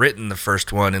having written the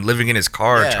first one and living in his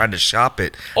car and Yeah. trying to shop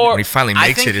it Or- when he finally I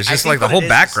makes think- it. It's I just think like the what whole it is-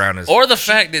 background is. Or the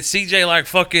fact that CJ like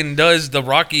fucking does the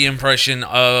Rocky impression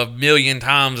a million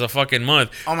times a fucking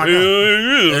month. Oh my God.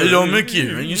 Hello, Mickey.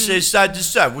 And you say side to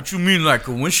side. What you mean, like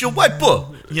a windshield wiper?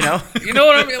 You know? You know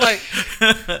what I mean? Like,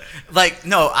 Like,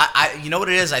 no, I you know what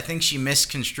it is? I think she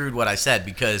misconstrued what I said,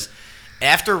 because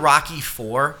after Rocky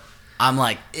 4, I'm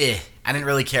like, I didn't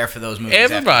really care for those movies.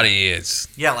 everybody is.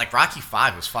 Yeah, like Rocky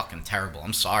 5 was fucking terrible.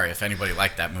 I'm sorry if anybody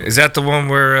liked that movie. Is that the one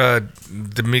where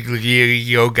the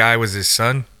Miglio guy was his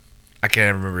son? I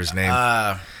can't remember his name.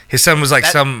 His son was like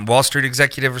that- some Wall Street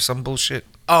executive or some bullshit.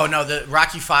 Oh no, the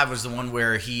Rocky 5 was the one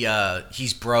where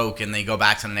he's broke and they go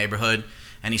back to the neighborhood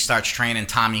and he starts training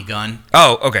Tommy Gunn,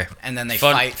 Oh, okay. and then they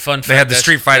Fun fight. fact, They had the that's-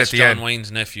 street fight that's at the John end.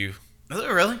 Wayne's nephew. Is it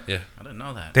really? Yeah. I didn't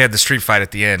know that. They had the street fight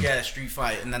at the end. Yeah, the street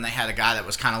fight, and then they had a guy that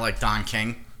was kind of like Don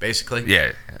King, basically.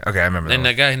 Yeah. Okay, I remember that. And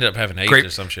one. that guy ended up having AIDS Great, or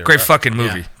some shit. great right? fucking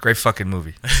movie. Yeah. Great fucking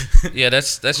movie. Yeah,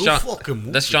 that's Go John. fucking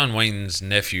movie. That's John Wayne's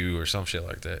nephew or some shit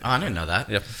like that. Oh, I didn't know that.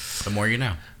 Yep. The more you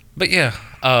know. But yeah,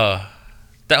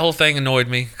 that whole thing annoyed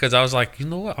me because I was like, you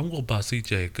know what? I'm gonna buy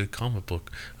CJ a good comic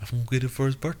book. I'm gonna get it for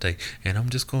his birthday, and I'm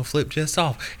just gonna flip Jess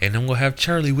off, and I'm gonna have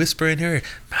Charlie whisper in her,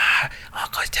 "My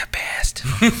uncle's the best."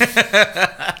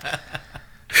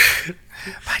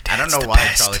 I don't know why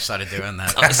Charlie started doing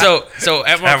that. so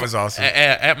at my That was awesome.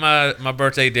 At my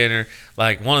birthday dinner,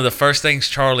 like one of the first things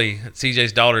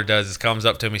CJ's daughter does is comes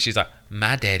up to me. She's like,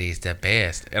 "My daddy's the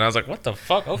best," and I was like, "What the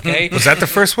fuck?" Okay. Was that the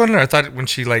first one? Or I thought when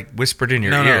she like whispered in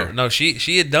your ear. No.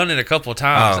 She had done it a couple of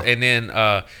times, Oh. and then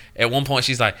at one point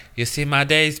she's like, "You see my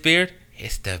daddy's beard?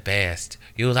 It's the best.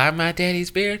 You like my daddy's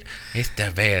beard? It's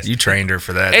the best." You trained her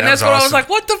for that. and That that's was what I was awesome. like,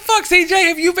 "What the fuck, CJ?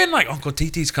 Have you been like Uncle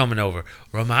TT's coming over?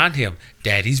 Remind him,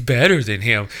 Daddy's better than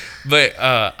him." But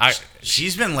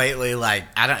She's been lately like,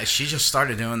 she just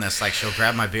started doing this. Like, she'll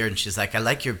grab my beard and she's like, "I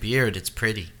like your beard. It's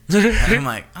pretty." And I'm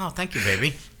like, "Oh, thank you,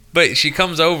 baby." But she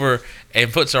comes over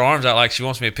and puts her arms out like she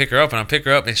wants me to pick her up, and I pick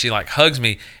her up, and she like hugs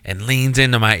me and leans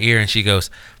into my ear, and she goes,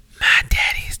 "My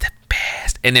daddy's the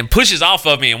best," and then pushes off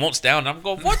of me and wants down. And I'm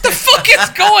going, "What the fuck is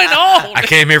going on?" I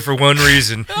came here for one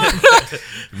reason.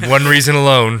 One reason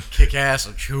alone. Kick ass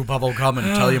and chew bubble gum and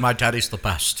tell you my daddy's the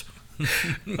best.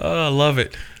 Oh, I love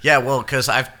it. Yeah, well, because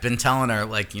I've been telling her,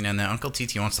 like, you know, now Uncle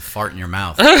TT wants to fart in your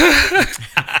mouth.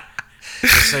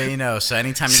 Just so you know, so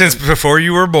anytime you Since before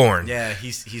you were born. yeah,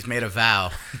 he's made a vow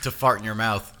to fart in your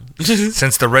mouth.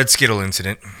 Since the Red Skittle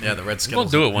incident. Yeah, the red I'm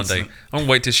Skittles. gonna do it one day. I'm gonna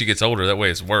wait till she gets older. That way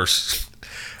it's worse.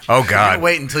 Oh I'm God. gonna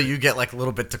wait until you get like a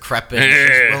little bit decrepit and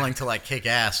she's willing to like kick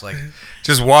ass. Like,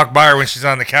 Just walk by her when she's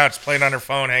on the couch playing on her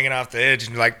phone, hanging off the edge,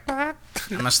 and you're like, I'm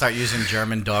gonna start using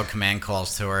German dog command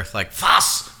calls to her, like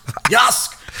 "Was,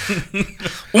 Jask,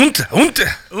 Unte.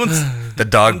 The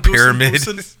dog pyramid.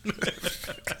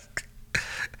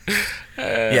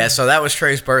 Yeah, so that was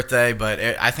Trey's birthday, but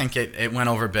I think it went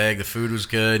over big. The food was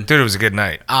good. Dude, it was a good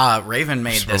night. Raven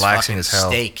made Just this relaxing fucking as hell.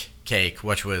 steak cake,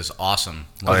 which was awesome.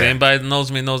 Oh, yeah. Anybody that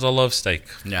knows me knows I love steak.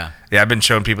 Yeah. Yeah, I've been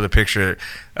showing people the picture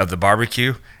of the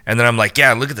barbecue, and then I'm like,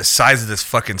 yeah, look at the size of this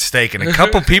fucking steak. And a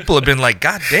couple people have been like,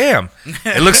 God damn,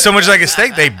 it looks so much like a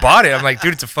steak. They bought it. I'm like,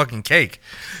 dude, it's a fucking cake.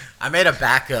 I made a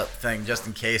backup thing just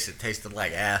in case it tasted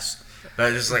like ass. But I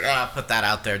was just like, I'll put that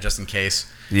out there just in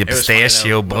case. The It was funny,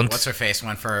 pistachio though. bunt. What's her face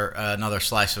went for another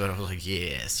slice of it. I was like,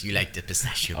 yes, you like the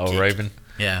pistachio Oh, cake. Raven.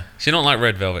 Yeah. She don't like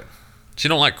red velvet. She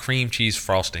don't like cream cheese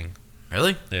frosting.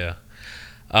 Really? Yeah.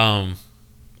 And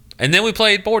then we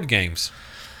played board games.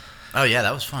 Oh yeah,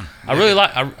 that was fun. I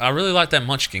really like that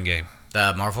Munchkin game.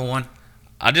 The Marvel one.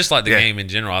 I just like the Yeah. game in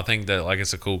general. I think that like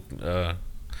it's a cool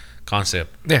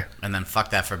concept. Yeah. And then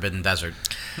fuck that Forbidden Desert.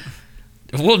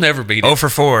 We'll never beat it. 0 for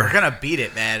 4. We're gonna beat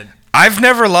it, man. I've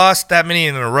never lost that many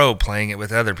in a row playing it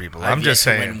with other people. I'm I've just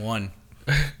yet to saying. win one.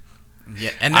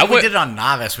 Yeah, and I then we would- did it on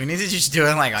novice. We need to just do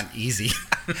it like on easy.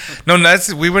 No,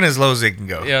 we went as low as they can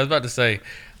go. Yeah, I was about to say.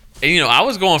 And, I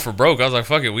was going for broke. I was like,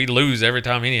 fuck it, we lose every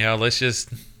time anyhow. Let's just.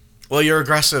 Well, your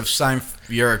aggressive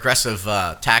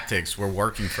tactics were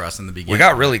working for us in the beginning. We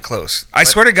got really close. I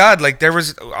swear to God, like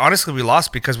honestly, we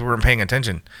lost because we weren't paying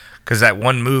attention. Because that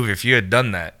one move, if you had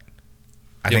done that,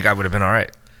 I think I would have been all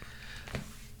right.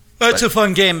 It's a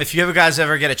fun game. If you guys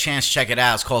ever get a chance, check it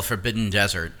out. It's called Forbidden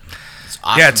Desert. It's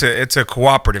awesome. Yeah, it's a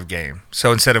cooperative game.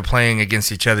 So instead of playing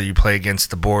against each other, you play against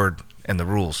the board and the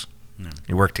rules.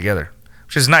 You work together,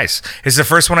 which is nice. It's the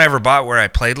first one I ever bought where I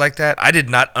played like that. I did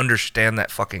not understand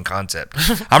that fucking concept.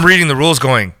 I'm reading the rules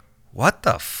going, what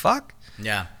the fuck?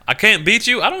 Yeah. I can't beat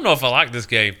you. I don't know if I like this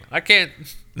game. I can't.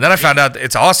 And then I found out that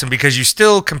it's awesome because you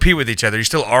still compete with each other. You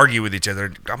still argue with each other.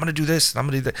 I'm going to do this. I'm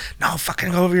going to do that. No,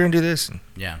 fucking go over here and do this.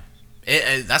 Yeah.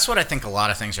 That's what I think a lot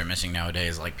of things are missing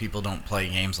nowadays. Like, people don't play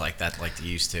games like that like they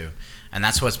used to. And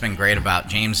that's what's been great about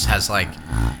James. He's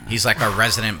like our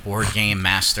resident board game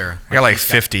master. I got like He's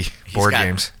 50 board got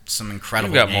games. Some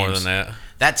incredible You've got games. more than that.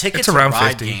 That Ticket It's to around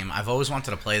Ride 50. game, I've always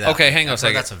wanted to play that. Okay, hang on a I've heard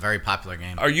second. That's a very popular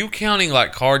game. Are you counting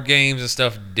like card games and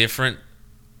stuff different?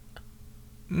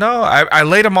 No, I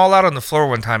laid them all out on the floor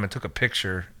one time and took a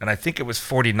picture, and I think it was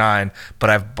 49, but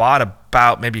I've bought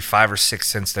about maybe 5 or 6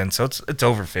 since then, so it's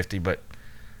over 50, but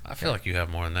I feel like you have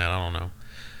more than that. I don't know.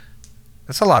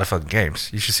 that's a lot of fucking games.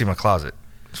 You should see my closet.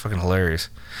 It's fucking hilarious.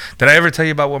 Did I ever tell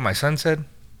you about what my son said?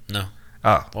 No.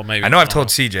 Oh, Well, maybe. I know I've don't told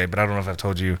CJ, but I don't know if I've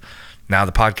told you. Now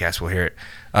the podcast will hear it.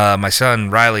 My son,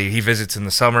 Riley, he visits in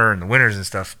the summer and the winters and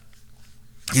stuff.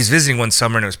 He's visiting one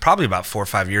summer, and it was probably about 4 or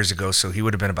 5 years ago, so he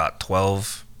would have been about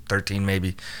 12, 13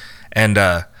 maybe. And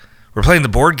we're playing the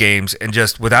board games, and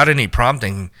just without any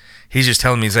prompting, he's just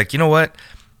telling me, he's like, you know what?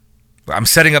 I'm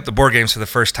setting up the board games for the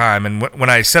first time, and when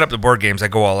I set up the board games, I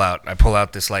go all out. I pull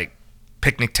out this, like,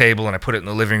 picnic table, and I put it in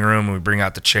the living room, and we bring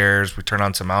out the chairs, we turn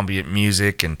on some ambient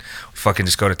music, and we fucking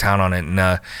just go to town on it.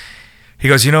 And he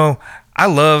goes, I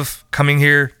love coming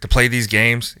here to play these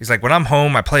games. He's like, when I'm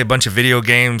home, I play a bunch of video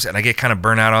games, and I get kind of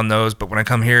burnt out on those. But when I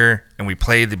come here and we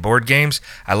play the board games,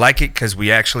 I like it because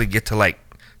we actually get to, like,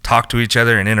 talk to each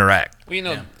other and interact. Well,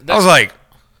 Yeah. I was like,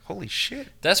 holy shit.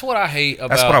 that's what I hate about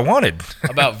That's what I wanted.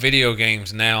 about video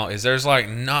games now is there's like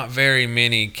not very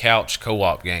many couch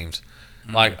co-op games.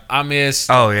 Like I miss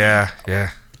Oh, yeah, yeah.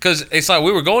 because it's like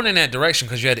we were going in that direction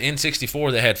because you had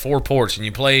N64 that had 4 ports and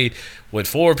you played with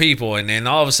 4 people, and then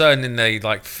all of a sudden then they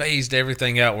like phased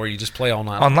everything out where you just play all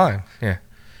night. Online, yeah.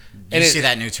 Did And you it- see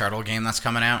that new Turtle game that's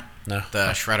coming out? No. The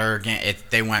Shredder game.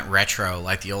 They went retro,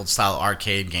 like the old style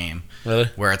arcade game. Really?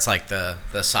 Where it's like the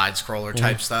side scroller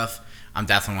type stuff. I'm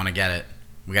definitely want to get it.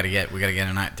 We gotta get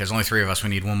a night. There's only 3 of us. We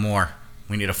need one more.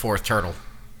 We need a 4th turtle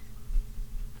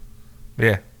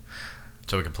Yeah.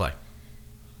 so we can play.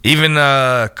 Even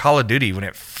Call of Duty, when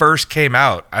it first came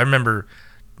out, I remember,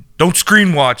 don't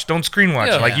screen watch.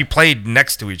 Yeah. Like, you played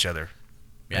next to each other.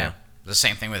 Yeah. The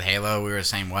same thing with Halo. We were the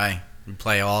same way. We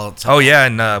play all. Oh, yeah,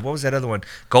 and what was that other one?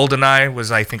 GoldenEye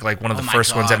was, I think, like one of the Oh my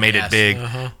first ones that God, made yes. it big.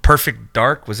 Uh-huh. Perfect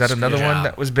Dark, was that another one job.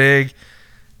 that was big?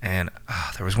 And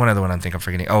there was one other one I think I'm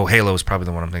forgetting. Oh, Halo is probably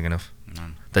the one I'm thinking of.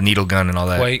 The needle gun and all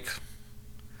that. Quake.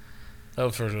 That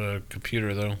was for the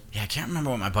computer though. Yeah, I can't remember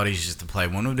what my buddies used to play.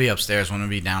 One would be upstairs, one would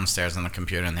be downstairs on the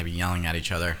computer, and they'd be yelling at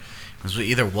each other. It was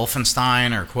either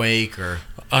Wolfenstein or Quake or.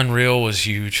 Unreal was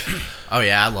huge. Oh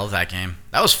yeah, I love that game.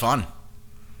 That was fun.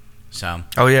 So.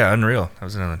 Oh, yeah, Unreal. That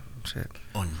was another shit.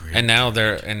 Unreal. And now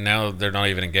they're not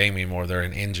even a game anymore. They're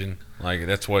an engine. Like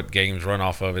that's what games run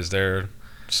off of is their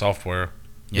software.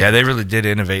 Yeah, they really did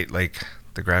innovate, like,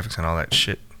 the graphics and all that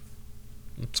shit.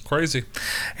 It's crazy.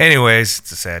 Anyways,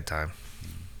 it's a sad time.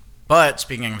 But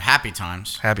speaking of happy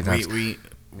times, Happy times.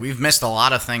 we've missed a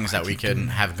lot of things that we could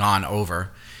have gone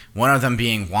over. One of them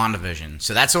being WandaVision.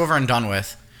 So that's over and done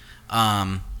with.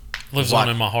 Lives What? on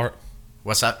in my heart.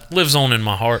 What's that? Lives on in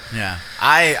my heart. Yeah,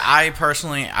 I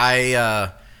personally,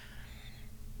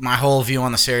 my whole view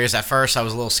on the series. At first, I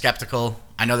was a little skeptical.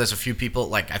 I know there's a few people,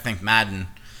 like I think Madden,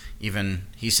 even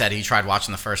he said he tried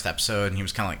watching the first episode and he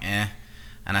was kind of like, eh.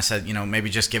 And I said, maybe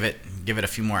just give it a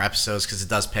few more episodes because it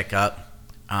does pick up.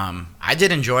 I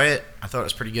did enjoy it. I thought it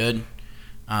was pretty good.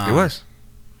 It was.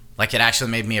 Like, it actually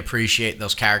made me appreciate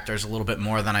those characters a little bit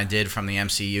more than I did from the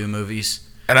MCU movies.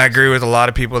 And I agree with a lot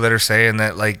of people that are saying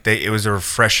that like it was a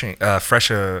refreshing,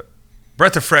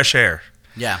 breath of fresh air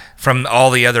Yeah. from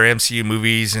all the other MCU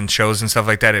movies and shows and stuff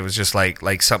like that. It was just like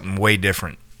something way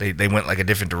different. They went like a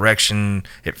different direction.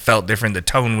 It felt different. The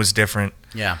tone was different.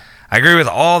 Yeah. I agree with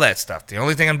all that stuff. The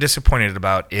only thing I'm disappointed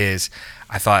about is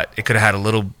I thought it could have had a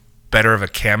little better of a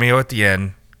cameo at the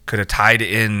end. Could have tied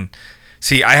in.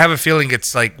 See, I have a feeling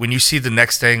it's like when you see the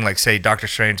next thing, like say Doctor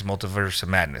Strange Multiverse of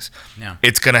Madness, Yeah.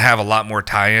 it's going to have a lot more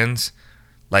tie-ins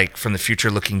like from the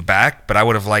future looking back, but I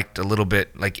would have liked a little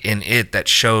bit like in it that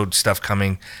showed stuff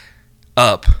coming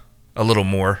up a little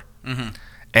more. Mm-hmm.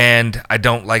 And I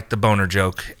don't like the boner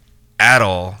joke at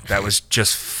all. That was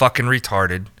just fucking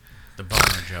retarded. The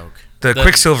boner joke. The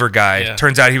Quicksilver guy, yeah.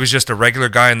 turns out he was just a regular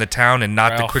guy in the town and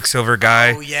not the Ralph. Quicksilver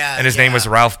guy. Oh, yeah, And his name yeah. was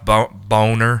Ralph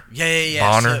Boner. Yeah.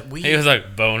 Bonner. So He was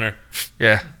like boner.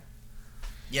 Yeah.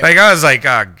 yeah, Like, I was like,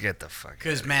 oh, get the fuck.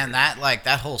 because man,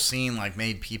 that whole scene like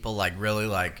made people like really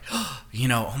like,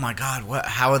 oh my god, what?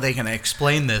 How are they gonna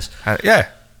explain this? Yeah.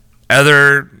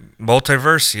 Other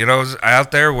multiverse,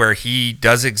 out there where he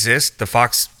does exist, the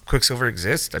Fox Quicksilver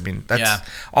exists. I mean, that's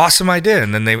awesome idea.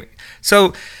 And then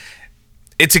so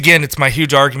it's my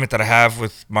huge argument that I have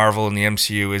with Marvel and the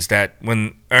MCU is that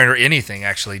or anything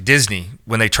actually, Disney,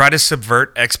 when they try to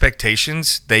subvert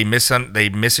expectations, they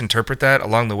misinterpret that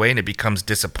along the way and it becomes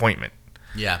disappointment.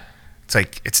 Yeah. It's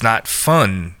like, it's not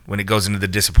fun when it goes into the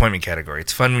disappointment category.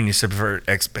 It's fun when you subvert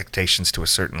expectations to a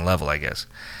certain level, I guess.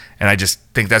 And I just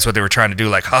think that's what they were trying to do.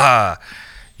 Like,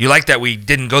 you like that we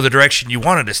didn't go the direction you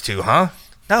wanted us to, huh?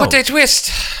 No. What they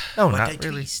twist? No, What not they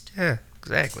really. twist. Yeah,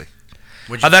 exactly.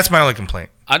 What'd you That's my only complaint.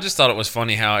 I just thought it was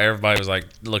funny how everybody was like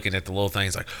looking at the little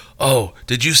things like, oh,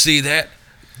 did you see that?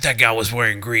 That guy was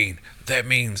wearing green. That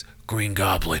means Green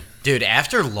Goblin. Dude,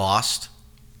 after Lost,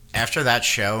 after that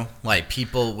show, like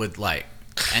people would like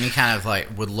any kind of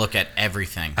like would look at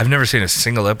everything. I've never seen a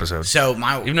single episode. So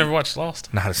You've never watched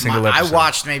Lost? Not a single I episode.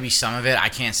 watched maybe some of it. I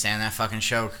can't stand that fucking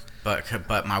show,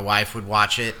 but my wife would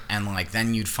watch it, and like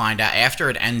then you'd find out after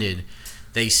it ended.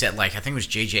 They said like I think it was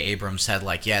J.J. Abrams said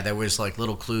like there was like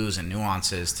little clues and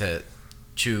nuances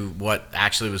to what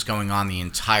actually was going on the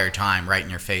entire time right in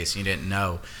your face. You didn't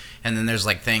know. And then there's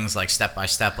like things like step by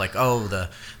step, like the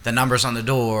numbers on the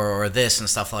door or this and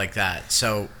stuff like that.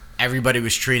 So everybody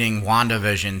was treating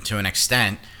WandaVision to an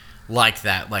extent like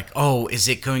that. Like, oh, is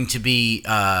it going to be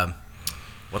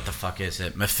what the fuck is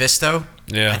it? Mephisto?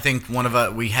 Yeah. I think one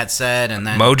of we had said, and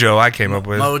then Mojo I came up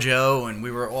with. Mojo, and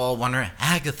we were all wondering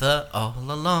Agatha all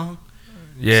along.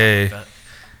 Yay. Something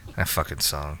like That fucking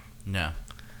song. that. No.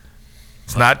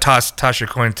 It's not Tasha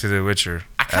Coyne to The Witcher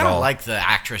I at kind of all. like the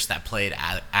actress that played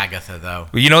Agatha, though.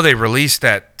 Well, they released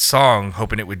that song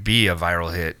hoping it would be a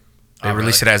viral hit. They Oh,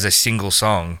 released really? it as a single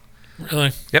song.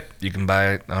 Really? Yep, you can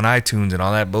buy it on iTunes and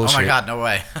all that bullshit. Oh my god, no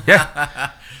way.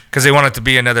 Yeah, because they want it to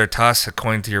be another toss a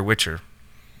coin to your Witcher.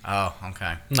 Oh,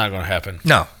 okay. Not going to happen.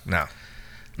 No. Not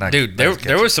Dude,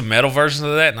 there was some metal versions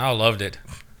of that, and I loved it.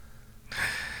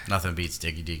 Nothing beats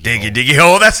Diggy Diggy. Diggy Hole. Diggy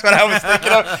Hole. That's what I was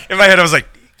thinking of. In my head, I was like,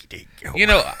 Diggy Diggy Hole. You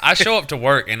know, I show up to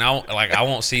work, and I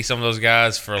won't see some of those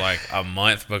guys for like a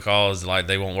month because like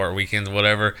they won't work weekends or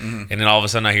whatever. And then all of a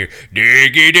sudden I hear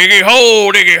Diggy Diggy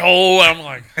Hole, Diggy Hole. And I'm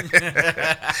like,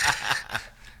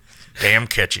 Damn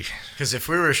catchy. Because if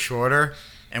we were shorter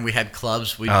and we had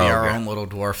clubs, we'd be Oh, our okay. own little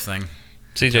dwarf thing.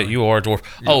 CJ, you are a dwarf.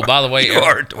 Oh, by the way, You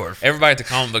are a dwarf. everybody at the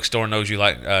comic book store knows you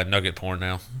like nugget porn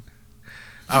now.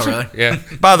 Oh, really? Yeah.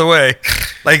 By the way,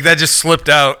 like that just slipped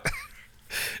out.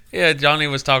 Yeah, Johnny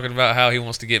was talking about how he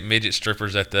wants to get midget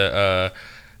strippers at the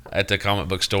comic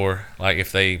book store, like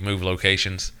if they move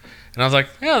locations. And I was like,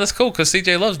 yeah, that's cool because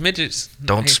CJ loves midgets.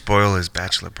 Don't spoil his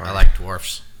bachelor party. I like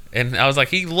dwarfs. And I was like,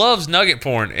 he loves nugget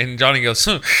porn. And Johnny goes,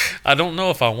 I don't know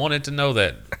if I wanted to know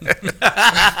that.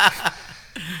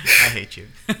 I hate you.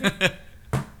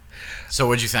 So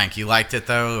what'd you think? You liked it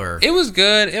though, or It was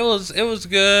good. It was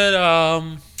good.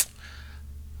 I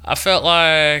felt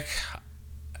like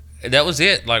that was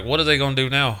it. Like, what are they gonna do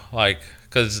now? Like,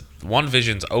 because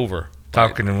WandaVision's over.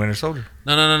 Falcon and Winter Soldier.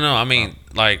 No. I mean,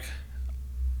 like,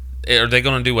 are they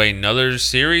going to do another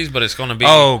series? But it's going to be.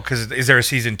 Oh, because is there a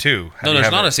season 2? No, there's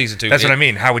not a season 2. That's what I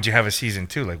mean. How would you have a season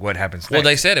 2? Like, what happens next? Well,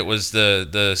 they said it was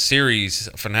the series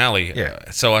finale.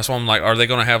 Yeah. So that's why I'm like, are they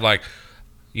going to have like,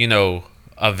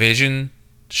 a Vision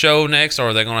show next, or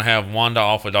are they going to have Wanda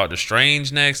off with Doctor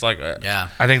Strange next? Like, yeah?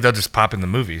 I think they'll just pop in the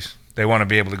movies. They want to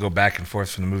be able to go back and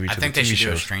forth from the movie to I think the they TV should do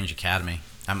a shows. Strange Academy.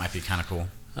 That might be kind of cool.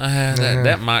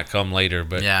 that might come later,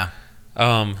 but Yeah.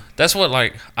 that's what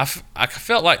like I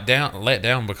felt like let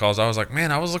down because I was like,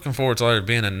 man, I was looking forward to there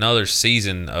being another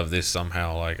season of this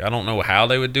somehow. Like, I don't know how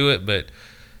they would do it, but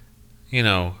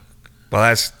Well,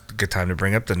 that's a good time to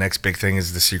bring up the next big thing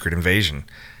is the Secret Invasion.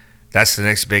 That's the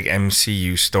next big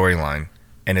MCU storyline,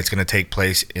 and it's going to take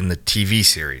place in the TV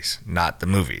series, not the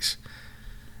movies.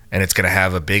 And it's going to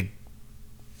have a big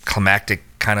climactic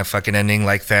kind of fucking ending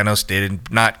like Thanos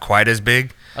did, not quite as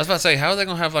big. I was about to say, how are they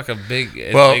gonna have like a big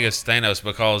Well, big as Thanos?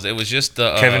 Because it was just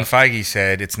the Kevin Feige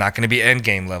said it's not going to be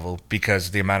Endgame level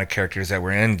because the amount of characters that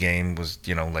were in Endgame was,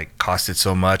 like costed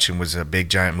so much and was a big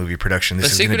giant movie production. the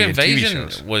This is Secret going to be in TV Invasion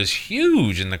shows. was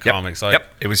huge in the comics. Like,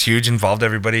 It was huge, involved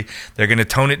everybody. They're going to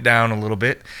tone it down a little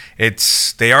bit.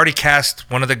 They already cast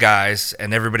one of the guys,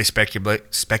 and everybody's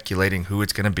speculating who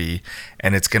it's going to be,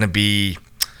 and it's going to be.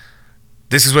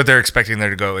 This is what they're expecting there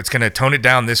to go. It's going to tone it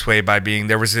down this way by being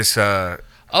there was this that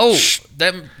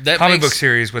comic makes, book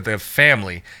series with a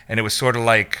family, and it was sort of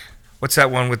like what's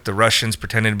that one with the Russians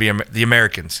pretending to be the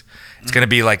Americans? It's going to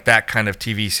be like that kind of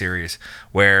TV series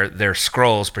where they're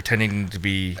Skrulls pretending to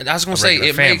be. I was gonna say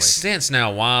it makes sense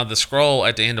now why the Skrull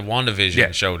at the end of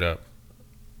WandaVision showed up.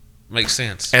 Makes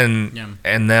sense. and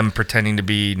them pretending to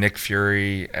be Nick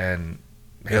Fury and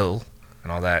Hill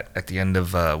and all that at the end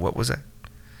of what was that?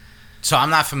 So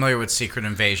I'm not familiar with Secret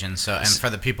Invasion. So, and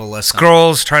for the people listening,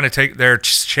 Skrulls trying to take their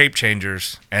shape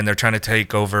changers and they're trying to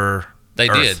take over. They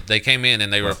Earth. did. They came in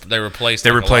and they replaced. They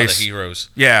like, replaced a lot of the heroes.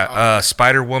 Yeah,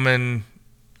 Spider Woman.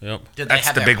 Yep. did they That's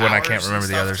have the their big one. I powers can't remember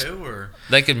and the stuff others. Too, or?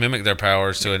 They could mimic their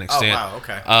powers to an extent. Oh wow,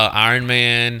 okay. Iron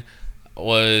Man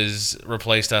was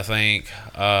replaced. I think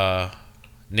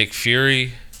Nick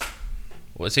Fury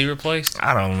was he replaced?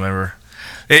 I don't remember.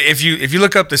 If you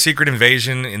look up the Secret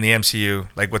Invasion in the MCU,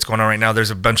 like what's going on right now,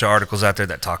 there's a bunch of articles out there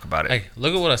that talk about it. Hey,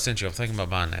 look at what I sent you. I'm thinking about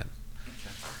buying that.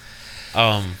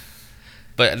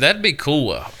 But that'd be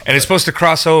cool. And it's supposed to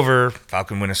cross over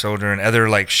Falcon Winter Soldier and other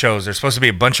like shows. There's supposed to be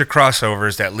a bunch of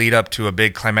crossovers that lead up to a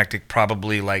big climactic,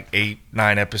 probably like 8-9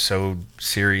 episode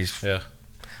series. Yeah.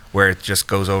 Where it just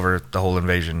goes over the whole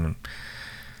invasion.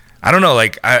 I don't know,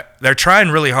 they're trying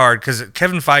really hard because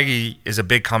Kevin Feige is a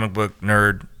big comic book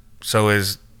nerd. So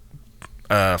is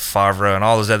Favre and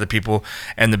all those other people.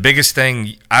 And the biggest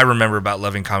thing I remember about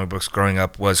loving comic books growing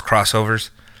up was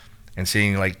crossovers and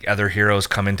seeing like other heroes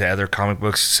come into other comic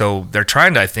books. So they're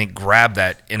trying to, I think, grab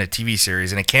that in a TV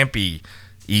series, and it can't be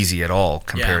easy at all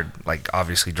compared, like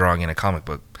obviously drawing in a comic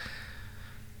book.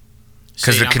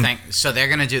 So, so they're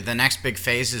gonna do the next big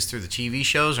phase is through the TV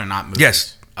shows or not movies?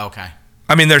 Yes. Okay.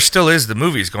 I mean, there still is the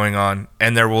movies going on,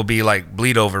 and there will be like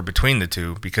bleed over between the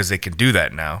two because they can do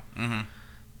that now. Mm-hmm.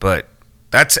 But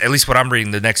that's at least what I'm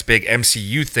reading. The next big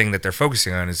MCU thing that they're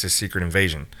focusing on is this Secret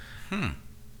Invasion.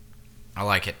 I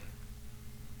like it.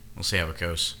 We'll see how it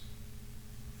goes.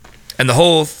 And the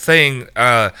whole thing,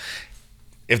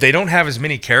 if they don't have as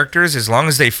many characters, as long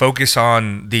as they focus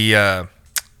on the,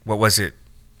 what was it?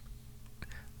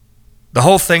 The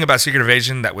whole thing about Secret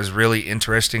Invasion that was really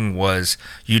interesting was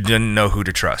you didn't know who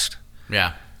to trust.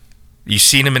 Yeah. You've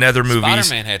seen him in other movies.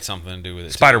 Spider-Man had something to do with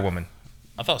it. Spider-Woman.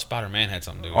 I thought Spider-Man had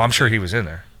something to do with Oh, it. I'm sure he was in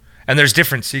there. And there's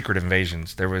different Secret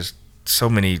Invasions. There was so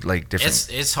many like different.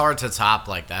 It's hard to top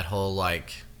like that whole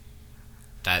like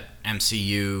that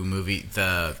MCU movie,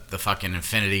 the fucking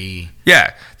Infinity.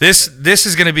 Yeah, this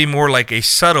is going to be more like a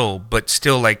subtle but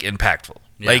still like impactful.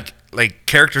 Yeah. Like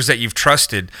characters that you've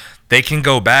trusted, they can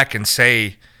go back and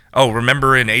say, "Oh,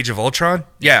 remember in Age of Ultron?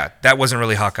 Yeah, that wasn't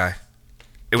really Hawkeye.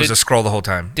 It was a Skrull the whole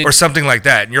time," or something like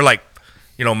that. And you're like,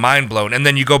 mind blown. And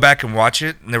then you go back and watch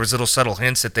it, and there was little subtle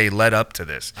hints that they led up to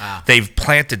this. They've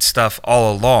planted stuff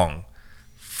all along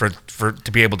for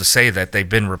to be able to say that they've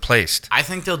been replaced. I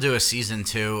think they'll do a season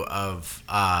 2 of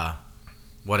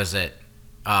what is it?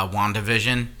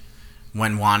 WandaVision.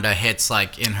 When Wanda hits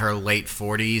like in her late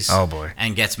 40s, oh boy,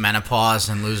 and gets menopause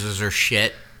and loses her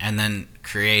shit, and then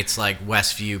creates like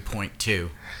Westview Point 2,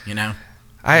 No.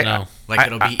 Like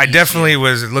it'll be. I definitely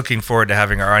was looking forward to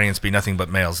having our audience be nothing but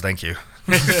males. Thank you.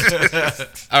 All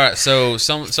right, so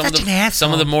some of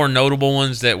the more notable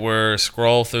ones that were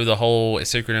scroll through the whole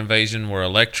Secret Invasion were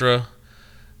Elektra,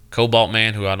 Cobalt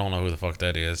Man, who I don't know who the fuck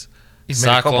that is, He's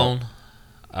made a Cyclone,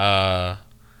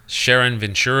 Sharon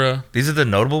Ventura. These are the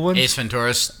notable ones. Ace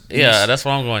Ventura's. Yeah, that's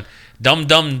what I'm going. Dum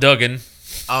Dum Duggan.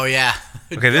 Oh yeah.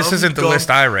 Okay, this isn't the list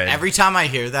I read. Every time I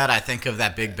hear that, I think of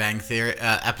that Big Bang Theory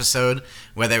episode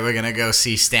where they were gonna go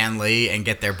see Stan Lee and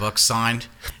get their books signed,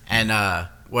 and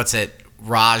what's it?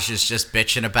 Raj is just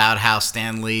bitching about how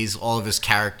Stan Lee's all of his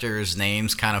characters'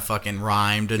 names kind of fucking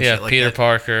rhymed and shit like Peter that.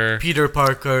 Parker. Peter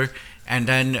Parker, and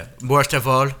then worst of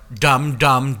all, Dum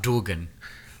Dum Dugan.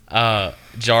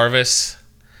 Jarvis,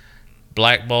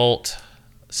 Black Bolt,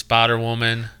 Spider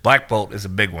Woman, Black Bolt is a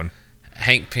big one.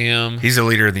 Hank Pym, He's the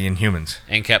leader of the Inhumans.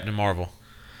 and Captain Marvel.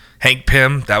 Hank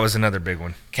Pym, that was another big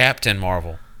one. Captain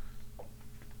Marvel.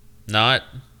 Not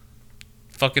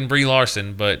fucking Brie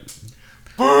Larson, but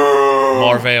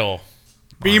Marvel.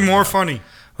 Be more funny.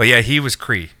 Well, yeah, he was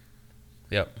Kree.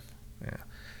 Yep. Yeah.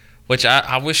 Which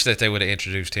I wish that they would have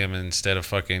introduced him instead of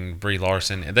fucking Brie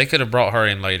Larson. They could have brought her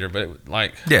in later, but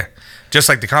like, Yeah, just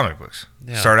like the comic books.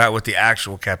 Yeah. Start out with the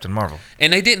actual Captain Marvel.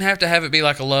 and they didn't have to have it be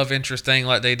like a love interest thing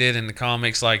like they did in the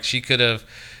comics. Like she could have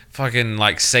fucking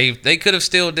like saved. They could have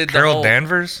still did the Carol whole,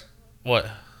 Danvers, what?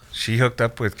 she hooked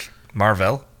up with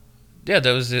Marvel. Yeah,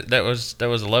 that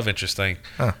was a love interest thing.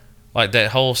 Huh. Like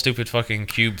that whole stupid fucking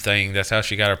cube thing. That's how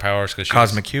she got her powers. Cause she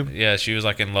Cosmic was, cube? Yeah, she was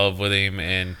like in love with him,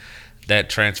 and that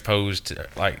transposed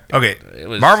like. Okay, It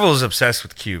was, Marvel is obsessed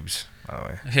with cubes, by the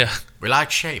way. Yeah, We like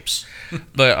shapes.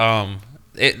 but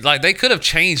it like they could have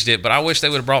changed it, but I wish they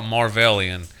would have brought Marvel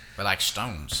in, We like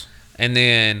stones. and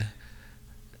then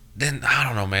I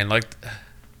don't know, man. Like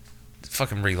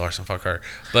fucking Brie Larson, fuck her.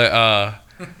 But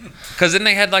because then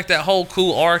they had like that whole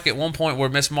cool arc at one point where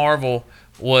Miss Marvel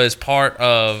was part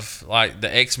of like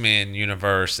the X-Men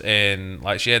universe, and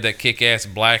like she had that kick-ass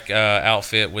black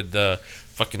outfit with the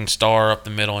fucking star up the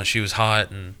middle, and she was hot.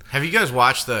 And Have you guys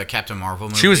watched the Captain Marvel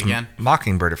movie She was again?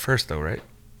 Mockingbird at first, though, right?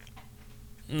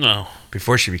 no,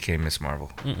 Before she became Miss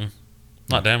Marvel.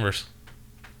 not Danvers.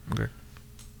 Okay.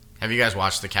 Have you guys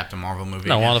watched the Captain Marvel movie?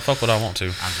 No, why again? the fuck would I want to?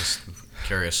 I'm just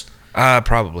curious.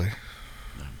 Probably.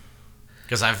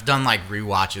 Because I've done like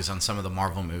rewatches on some of the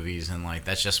Marvel movies, and like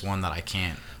that's just one that I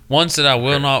can't. Ones that I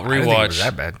will not I didn't think it was rewatch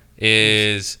that bad.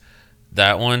 is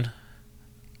that one.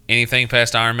 Anything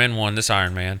past Iron Man 1, this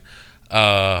Iron Man.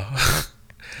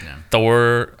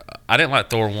 Thor. I didn't like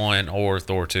Thor 1 or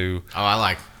Thor 2. Oh, I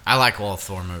like all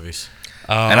Thor movies.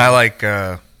 And I like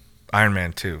Iron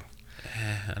Man 2.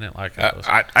 I didn't like those.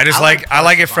 I just like it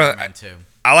parts of from Iron Man too.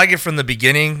 I like it from the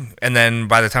beginning, and then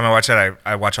by the time I watch it,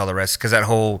 I watch all the rest because that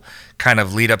whole kind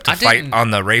of lead up to I fight didn't-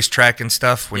 on the racetrack and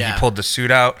stuff when Yeah. he pulled the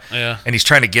suit out, Yeah. and he's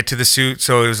trying to get to the suit.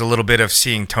 So it was a little bit of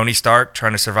seeing Tony Stark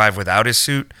trying to survive without his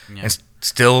suit Yeah. and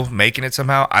still making it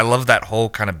somehow. I love that whole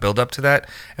kind of build up to that,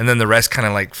 and then the rest kind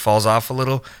of like falls off a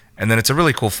little, and then it's a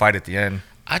really cool fight at the end.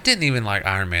 I didn't even like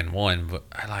Iron Man 1, but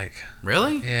I like.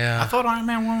 Really? Yeah. I thought Iron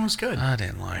Man 1 was good. I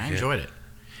didn't like I it. enjoyed it.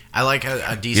 I like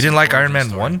a decent. You didn't like Iron origin Man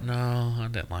story. 1? No, I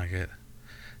didn't like it.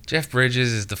 Jeff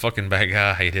Bridges is the fucking bad guy.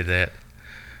 I hated that.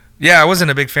 Yeah, I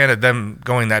wasn't a big fan of them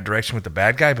going that direction with the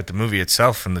bad guy, but the movie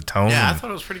itself and the tone, Yeah, I and thought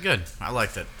it was pretty good. I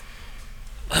liked it.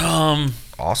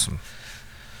 awesome.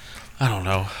 I don't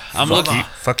know. I'm Fuck looking.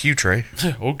 Fuck you, Trey.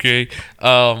 Okay.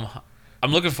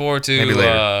 I'm looking forward Maybe to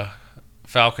later.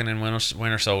 Falcon and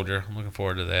Winter Soldier. I'm looking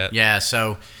forward to that. Yeah,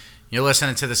 so you're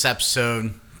listening to this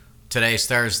episode. Today's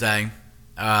Thursday.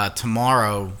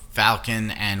 Tomorrow,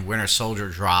 Falcon and Winter Soldier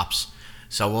drops.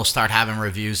 So we'll start having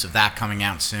reviews of that coming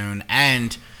out soon.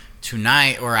 And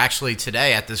tonight, or actually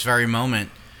today at this very moment,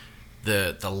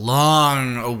 the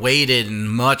long-awaited and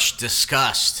much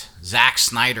discussed Zack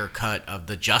Snyder cut of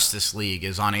the Justice League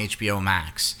is on HBO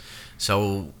Max.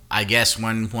 So I guess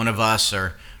when one of us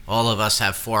or all of us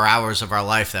have 4 hours of our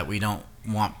life that we don't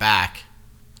want back,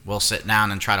 we'll sit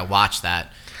down and try to watch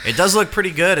that. It does look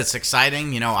pretty good. It's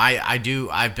exciting. You know, I've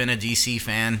been a DC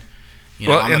fan. You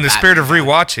know, Well, I'm in a the spirit of Batman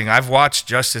guy. rewatching, I've watched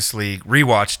Justice League,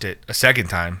 rewatched it a second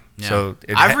time. Yeah. So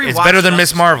I've it's rewatched better than Miss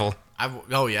Justice Marvel.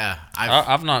 Oh yeah,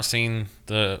 I've not seen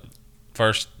the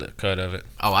first cut of it.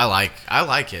 I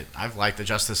like it. I've liked the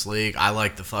Justice League. I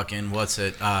like the fucking what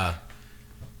the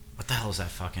hell is that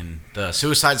fucking the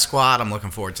Suicide Squad. I'm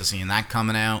looking forward to seeing that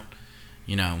coming out.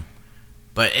 You know,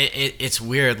 but it's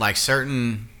weird. Like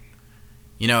certain,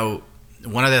 you know,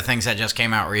 one of the things that just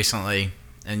came out recently,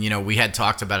 and you know we had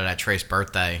talked about it at Trey's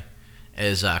birthday,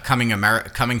 is Coming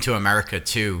to America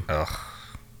 2. Ugh.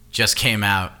 Just came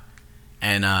out,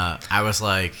 and I was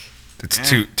like, It's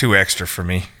too extra for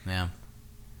me. yeah.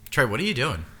 Trey, what are you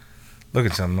doing? Look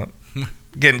at something.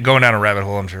 Going down a rabbit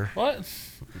hole, I'm sure. What?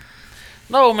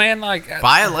 No, man. Like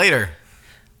Buy it later.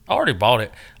 I already bought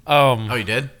it. Oh, you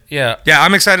did? Yeah. Yeah,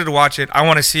 I'm excited to watch it. I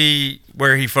want to see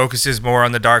where he focuses more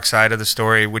on the dark side of the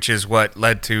story, which is what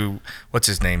led to what's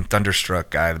his name, Thunderstruck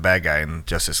guy, the bad guy in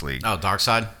Justice League. Oh,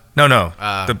 Darkseid? No,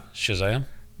 Shazam.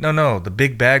 the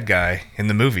big bad guy in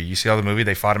the movie. You see all the movie?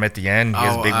 They fought him at the end. He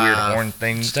has Oh, big weird horn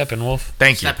thing. Steppenwolf.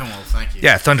 Thank you. Steppenwolf, thank you.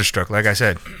 Yeah, Thunderstruck, like I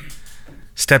said.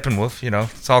 Steppenwolf, you know,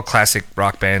 it's all classic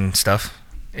rock band stuff.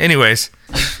 Anyways,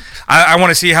 I want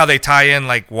to see how they tie in,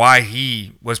 like, why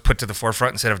he was put to the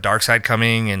forefront instead of Darkseid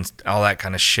coming and all that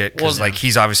kind of shit. Because, Well, like,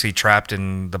 he's obviously trapped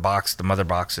in the mother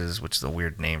boxes, which is a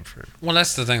weird name for. Well,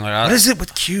 that's the thing. Like, What is it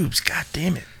with cubes? God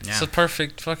damn it. Yeah. It's a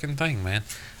perfect fucking thing, man.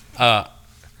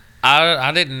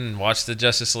 I didn't watch the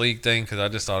Justice League thing because I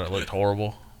just thought it looked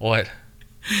horrible. What?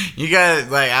 You guys,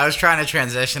 like, I was trying to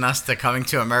transition us to Coming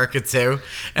to America too,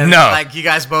 and No. like you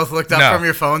guys both looked up No. from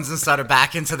your phones and started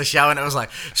back into the show, and it was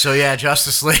like, so yeah,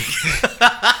 Justice League.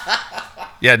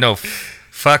 Yeah, no,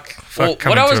 fuck. Well,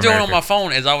 Coming what I to was doing on America. my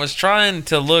phone is I was trying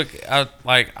to look at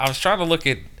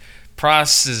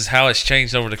prices, how it's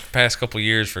changed over the past couple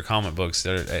years for comic books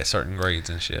that are at certain grades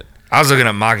and shit. I was looking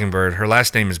at Mockingbird. Her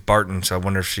last name is Barton, so I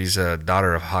wonder if she's a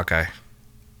daughter of Hawkeye.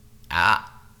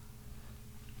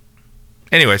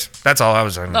 Anyways, that's all I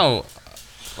was on. No,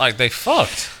 like they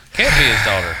fucked. Can't be his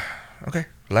daughter. Okay,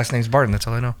 last name's Barton. That's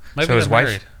all I know. Maybe so his they're wife.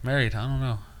 married. Married. I don't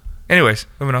know. Anyways,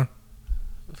 moving on.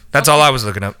 That's all I was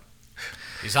looking up.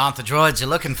 These aren't the droids you're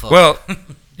looking for. Well,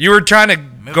 you were trying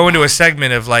to go into a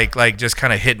segment of like just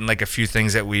kind of hitting like a few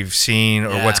things that we've seen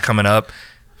or Yeah. what's coming up.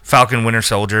 Falcon Winter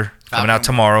Soldier coming out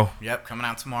tomorrow. Yep, coming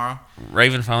out tomorrow.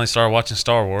 Raven finally started watching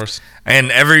Star Wars. And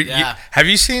Yeah. have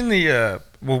you seen the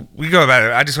well, we go about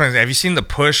it. I just want to say, have you seen the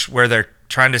push where they're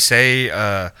trying to say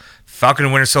Falcon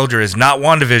and Winter Soldier is not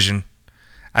WandaVision?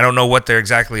 I don't know what they're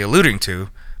exactly alluding to,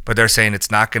 but they're saying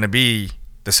it's not going to be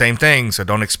the same thing, so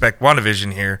don't expect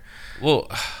WandaVision here. Well,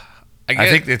 I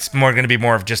think it's more going to be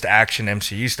more of just action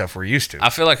MCU stuff we're used to. I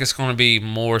feel like it's going to be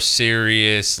more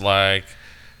serious, like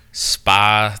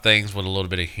spy things with a little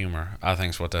bit of humor. I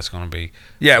think is what that's going to be,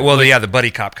 Yeah, well, the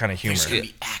buddy cop kind of humor. There's gonna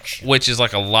be action. which is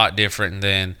like a lot different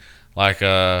than like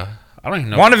I don't even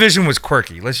know. WandaVision was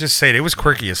quirky. Let's just say it was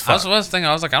quirky as I fuck. was thinking,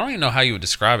 I was like, I don't even know how you would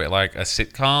describe it, like a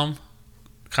sitcom,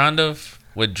 kind of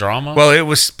with drama. Well, it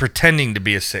was pretending to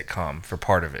be a sitcom for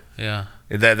part of it. yeah.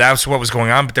 That's what was going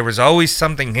on, but there was always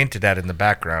something hinted at in the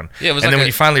background. Yeah, it was and like then when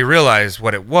you finally realized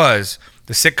what it was,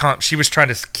 the sitcom, she was trying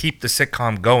to keep the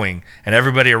sitcom going, and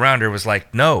everybody around her was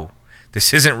like, no,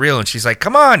 this isn't real. And she's like,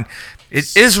 come on,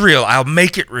 it is real. I'll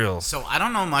make it real. So I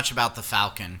don't know much about the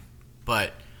Falcon,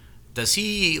 but does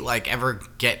he like ever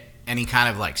get any kind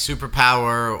of like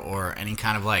superpower or any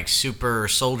kind of like super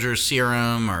soldier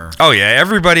serum or? Oh, yeah,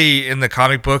 everybody in the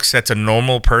comic books that's a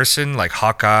normal person, like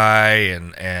Hawkeye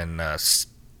and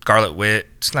Scarlet Witch,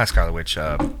 it's not Scarlet Witch,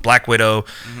 Black Widow,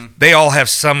 they all have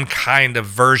some kind of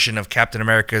version of Captain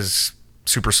America's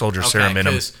super soldier serum in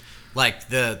them. 'cause, like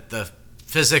the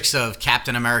physics of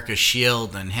Captain America's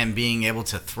shield and him being able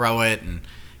to throw it and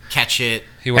catch it.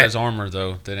 He wears armor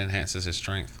though that enhances his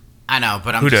strength. I know,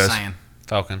 but I'm Who just does? saying.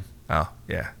 Falcon. Oh,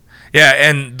 yeah. Yeah,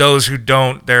 and those who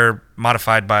don't, they're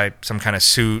modified by some kind of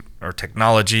suit or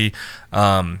technology.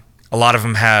 A lot of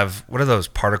them have, what are those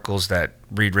particles that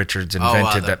Reed Richards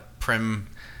invented? The That prim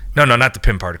No, not the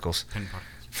pin particles.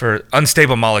 For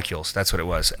unstable molecules, that's what it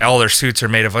was. All their suits are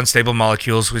made of unstable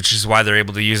molecules, which is why they're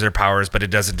able to use their powers, but it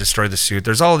doesn't destroy the suit.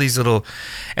 There's all these little,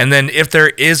 and then if there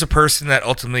is a person that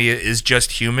ultimately is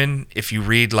just human, if you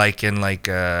read like in like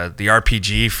the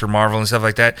RPG for Marvel and stuff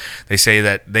like that, they say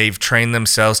that they've trained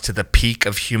themselves to the peak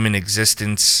of human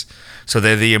existence, so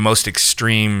they're the most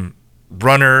extreme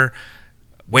runner,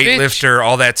 weightlifter,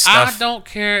 all that stuff. I don't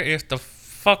care if the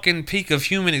fucking peak of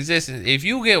human existence. If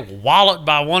you get walloped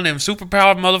by one of them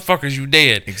superpowered motherfuckers, you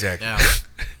dead. Exactly.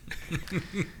 yeah.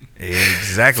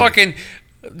 Exactly. Fucking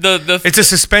the It's a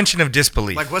suspension of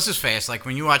disbelief. Like what's his face? Like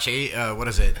when you watch what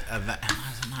is it?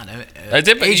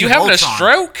 you having a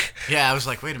stroke? Yeah, I was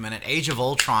like, wait a minute. Age of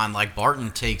Ultron, like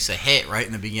Barton takes a hit right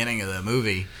in the beginning of the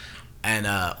movie, and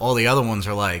all the other ones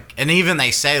are like, and even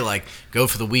they say like, go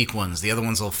for the weak ones. The other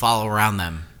ones will follow around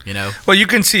them. You know. Well, you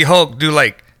can see Hulk do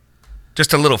like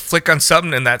just a little flick on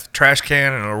something, and that trash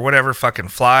can or whatever fucking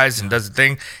flies and does the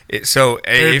thing. So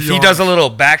if he does a little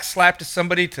back slap to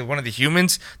somebody, to one of the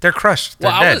humans, they're crushed.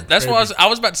 They're dead. That's what I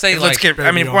was about to say. Let's Like, get.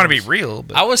 I mean, if we want to be real,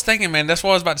 but I was thinking, man, that's what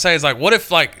I was about to say. Is like, what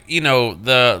if, like, you know,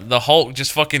 the Hulk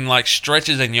just fucking like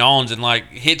stretches and yawns and like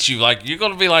hits you? Like, you're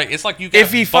gonna be like, it's like you got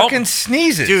if he bumped. fucking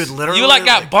sneezes, Dude, literally, you like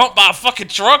got bumped by a fucking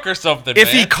truck or something. if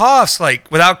he man. coughs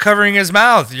like without covering his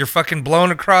mouth, you're fucking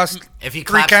blown across if he 3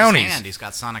 claps counties. his hand, he's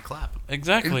got Sonic clap.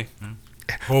 Exactly,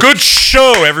 Good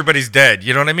show. Everybody's dead.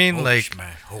 You know what I mean? Like,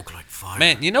 Hulk like fire.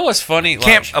 man. You know what's funny?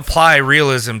 can't apply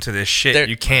realism to this shit. There-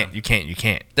 You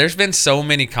can't. There's been so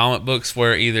many comic books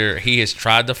where either he has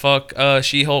tried to fuck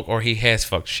She-Hulk or he has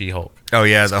fucked She-Hulk. Oh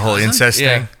yeah, the whole cousin? incest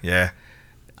Yeah. thing. Yeah.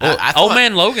 Well, I Old thought-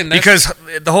 Man Logan, that's, Because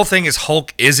the whole thing is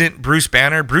Hulk isn't Bruce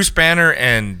Banner. Bruce Banner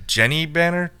and Jennifer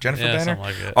Banner, Yeah, something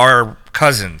like that. are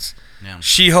cousins. Yeah.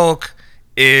 She-Hulk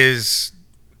is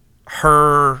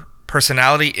her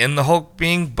personality in the Hulk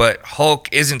being, but Hulk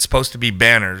isn't supposed to be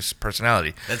Banner's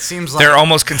personality. That seems like They're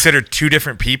almost considered two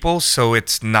different people, so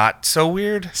it's not so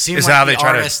weird. Seems is like how the they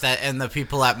try artists that and the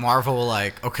people at Marvel were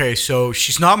like, okay, so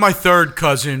she's not my third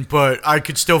cousin, but I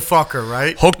could still fuck her,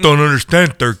 right? Hulk don't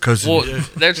understand third cousin. Well,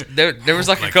 there was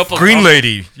like a couple. Green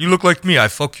lady, you look like me. I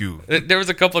fuck you. There was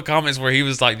a couple of comments where he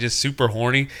was like just super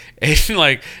horny, and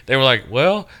like they were like,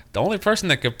 "Well, the only person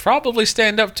that could probably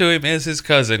stand up to him is his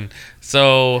cousin,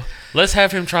 so let's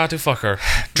have him try to fuck her."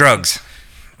 Drugs.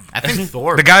 I think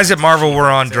Thor. The guys at Marvel were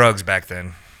on drugs back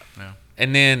then.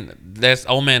 And then that's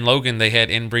Old Man Logan. They had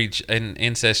inbreed and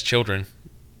incest children.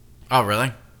 Oh,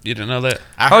 really? You didn't know that?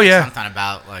 I heard Oh, yeah. something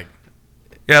about like.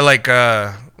 Yeah, like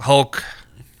Hulk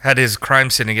had his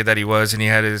crime syndicate that he was, and he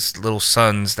had his little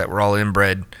sons that were all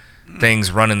inbred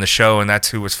things running the show, and that's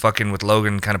who was fucking with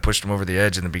Logan, kind of pushed him over the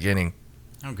edge in the beginning.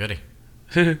 Oh, goody.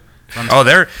 Oh,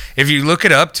 they're if you look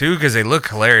it up too, because they look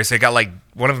hilarious. They got like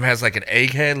one of them has like an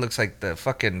egg head, looks like the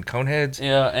fucking cone heads.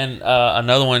 Yeah, and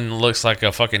another one looks like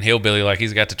a fucking hillbilly, like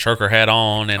he's got the trucker hat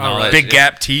on and all that. Big shit.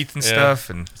 gap teeth and Yeah. stuff,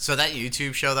 and So that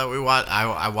YouTube show that we watched,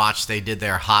 I watched. They did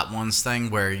their Hot Ones thing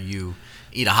where you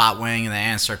eat a hot wing and they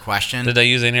answer a question. Did they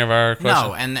use any of our questions?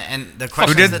 No, and the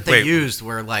questions did? that they Wait. used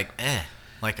were like,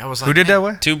 Like I was like, who did man, that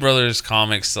way? Two Brothers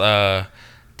Comics.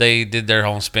 They did their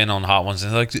own spin on Hot Ones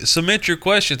and like submit your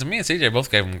questions. And me and CJ both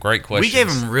gave them great questions. We gave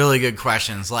them really good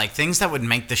questions, like things that would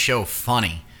make the show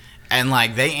funny. And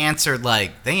like they answered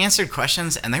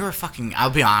questions and they were fucking, I'll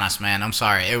be honest, man, I'm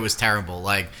sorry, it was terrible.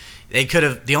 Like they could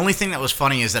have, the only thing that was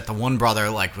funny is that the one brother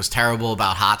like was terrible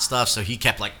about hot stuff, so he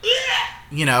kept like,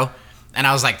 you know, and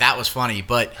I was like, that was funny.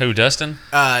 But Who, Dustin?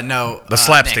 no, The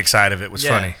slapstick Nick. side of it was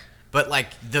Yeah. funny. But like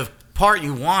the part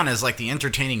you want is like the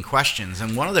entertaining questions.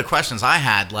 And one of the questions I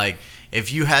had, like, if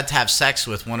you had to have sex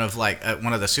with one of the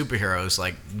superheroes,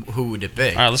 like, who would it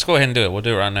be? All right, let's go ahead and do it. We'll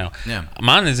do it right now. Yeah.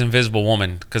 Mine is Invisible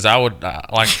Woman because I would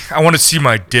like. I want to see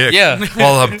my dick Yeah.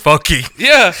 while I'm fucking.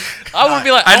 Yeah, I would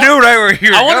be like. I knew right where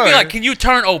you were I want to be going. like, can you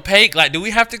turn opaque? Like, do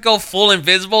we have to go full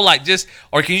invisible? Like, just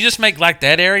or can you just make like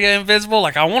that area invisible?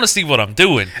 Like, I want to see what I'm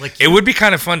doing. Like, It would be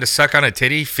kind of fun to suck on a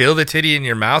titty, feel the titty in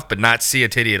your mouth, but not see a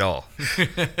titty at all.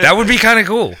 That would be kind of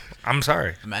cool. I'm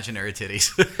sorry. imaginary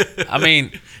titties. I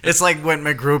mean, It's like when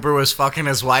MacGruber was fucking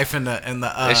his wife in the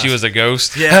that she was a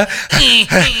ghost. yeah.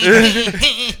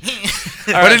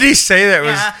 What did he say that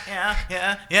was?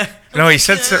 yeah. No, he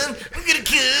said so. I'm gonna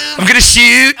come. I'm gonna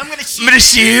shoot. I'm gonna I'm gonna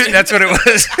shoot. That's what it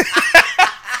was.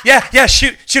 yeah,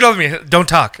 shoot over me. Don't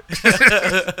talk.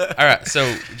 All right,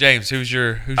 so James, who's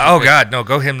your Oh pick? God, no,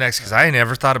 go him next because I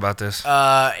never thought about this.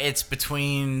 It's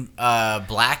between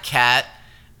Black Cat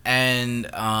and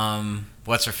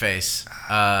what's her face?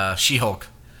 She-Hulk.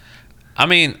 I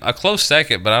mean, a close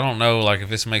second, but I don't know like if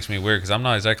this makes me weird because I'm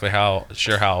not exactly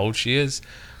sure how old she is.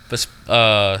 But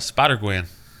Spider-Gwen.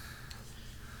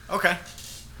 Okay,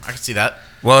 I can see that.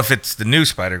 Well, if it's the new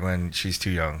Spider-Gwen, she's too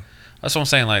young. That's what I'm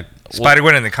saying. Like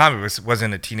Spider-Gwen in the comic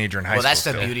wasn't a teenager in high Well, school. that's the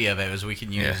still. beauty of it, is we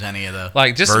can use any of the.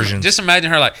 Like just Versions. just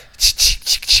imagine her like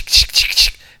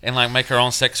and like make her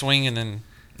own sex swing and then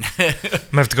I'm gonna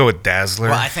have to go with Dazzler.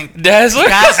 Well, I think Dazzler.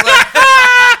 Dazzler.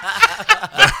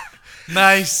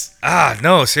 Nice.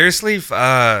 No, seriously,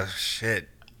 shit.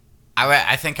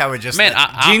 I think I would just. Man,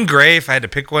 Jean Grey, if I had to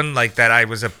pick one, like that, I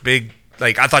was a big,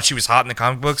 like, I thought she was hot in the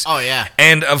comic books. Oh, yeah.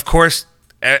 And of course,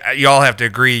 y'all have to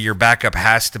agree, your backup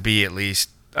has to be at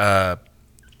least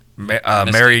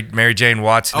Mary Jane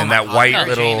Watson Oh in my that God, white Mary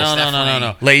little Jane is no,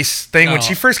 definitely- lace thing when No.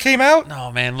 she first came out.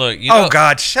 No man, look. Oh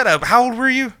God, shut up! How old were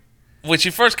you? When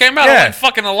she first came out, I Yeah. wasn't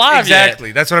fucking alive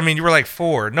Exactly. That's what I mean. You were like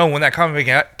 4. No, when that comic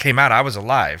came out, I was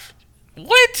alive. yet.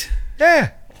 What? Yeah.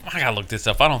 I gotta look this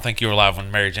up. I don't think you were alive when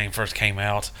Mary Jane first came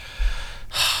out.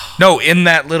 No, in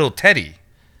that little teddy.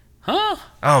 Huh?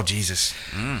 Oh Jesus.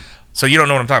 So you don't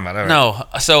know what I'm talking about? All right.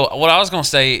 No. So what I was gonna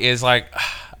say is like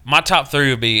my top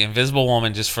 3 would be Invisible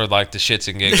Woman just for like the shits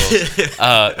and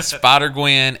giggles,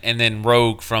 Spider-Gwen, and then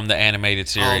Rogue from the animated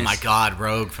series. Oh my God,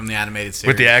 Rogue from the animated series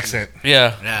With the accent.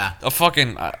 Yeah. Yeah. A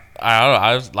fucking.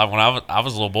 I was like when I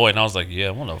was a little boy and I was like, yeah,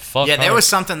 what the fuck? Yeah, there her? was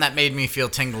something that made me feel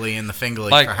tingly in the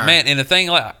fingly like for her. man, and the thing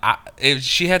like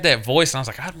she had that voice and I was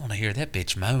like, I want to hear that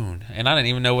bitch moan, and I didn't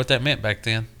even know what that meant back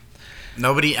then.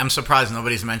 I'm surprised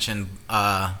nobody's mentioned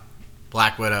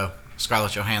Black Widow,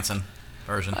 Scarlett Johansson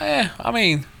version. I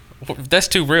mean, that's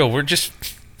too real. We're just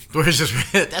We're just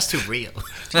that's too real.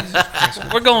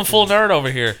 we're going full nerd over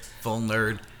here. Full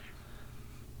nerd.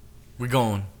 We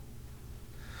going.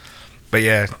 But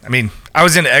yeah, I mean, I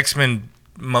was into X-Men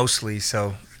mostly,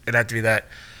 so it'd have to be that.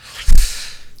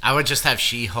 I would just have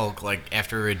She-Hulk, like,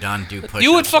 after we were done, do push-ups.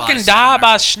 You would fucking die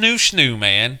by snoo,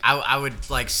 man. I would,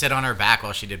 like, sit on her back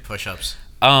while she did push-ups.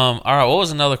 All right, what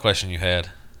was another question you had?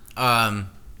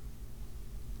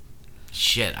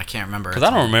 Shit, I can't remember. Because I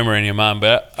don't remember any of mine,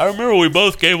 but I remember we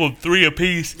both gave them 3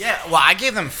 apiece. Yeah, well, I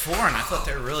gave them 4, and I thought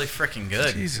they were really freaking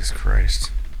good. Jesus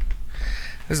Christ.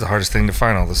 This is the hardest thing to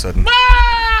find all of a sudden.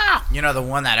 You know, the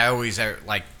one that I always,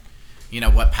 like, you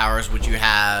know, what powers would you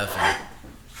have?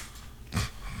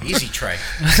 Easy Trey.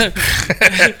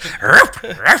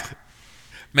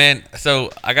 Man,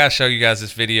 so I gotta show you guys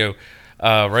this video.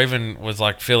 Raven was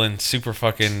like feeling super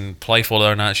fucking playful the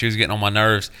other night. She was getting on my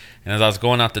nerves, and as I was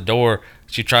going out the door,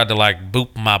 she tried to like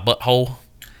boop my butthole,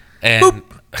 and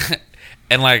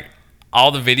and like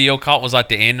all the video caught was like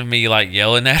the end of me like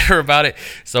yelling at her about it.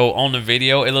 So on the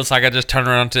video, it looks like I just turn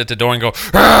around to the door and go.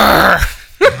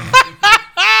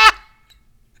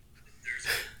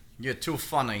 You're too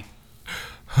funny.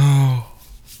 Well,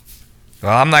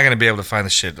 I'm not going to be able to find the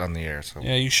shit on the air. So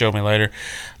Yeah, you show me later.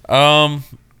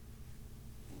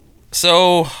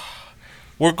 So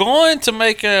we're going to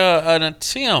make an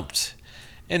attempt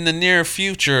in the near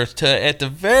future to, at the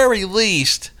very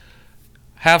least,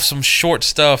 have some short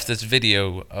stuff that's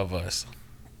video of us.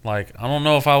 Like, I don't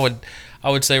know if I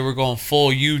would say we're going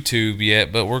full YouTube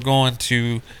yet, but we're going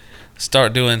to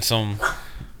start doing some.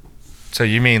 So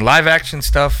you mean live action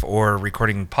stuff or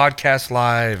recording podcasts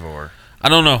live or? I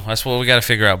don't know. That's what we got to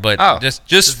figure out. But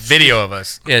just video of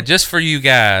us. Yeah, just for you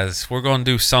guys, we're going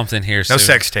to do something here soon. No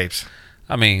sex tapes.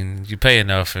 I mean, you pay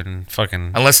enough and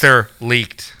fucking. Unless they're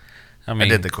leaked. I mean, I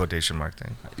did the quotation mark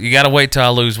thing. You got to wait till I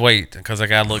lose weight because I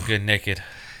got to look good naked.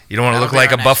 You don't want to That'll look be like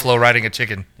our a next buffalo one. riding a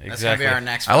chicken. That's going to be our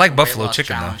next I like weight buffalo loss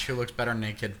chicken, though. challenge. Who looks better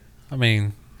naked? I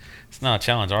mean, it's not a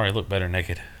challenge. I already look better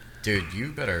naked. Dude,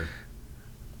 you better.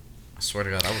 I swear to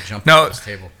God, I will jump No. off this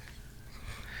table.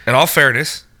 In all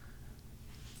fairness,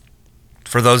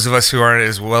 for those of us who aren't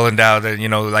as well endowed, that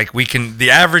like we can, the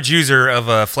average user of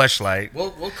a fleshlight.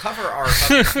 We'll cover our.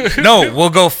 fucking- No, we'll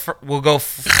go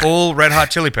full Red Hot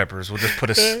Chili Peppers. We'll just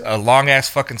put a long ass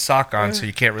fucking sock on, so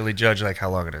you can't really judge like how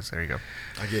long it is. There you go.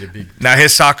 I get a big. Now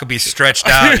his sock will be stretched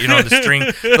out. The string,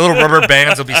 the little rubber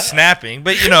bands will be snapping.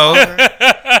 But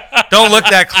don't look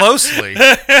that closely.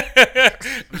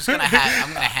 I'm gonna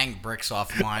hang bricks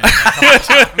off mine.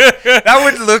 That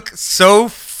would look so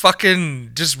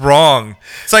fucking just wrong.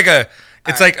 It's like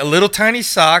a little tiny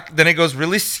sock, then it goes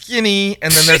really skinny,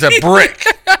 and then there's a brick.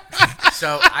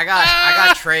 So I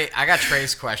got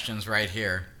Trey's questions right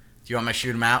here. Do you want me to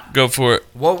shoot them out? Go for it.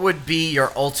 What would be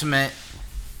your ultimate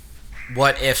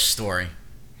what if story?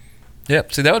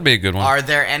 Yep. See, that would be a good one. Are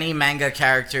there any manga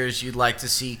characters you'd like to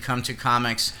see come to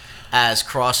comics as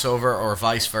crossover or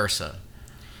vice versa?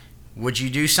 Would you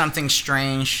do something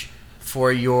strange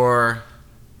for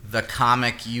the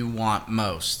comic you want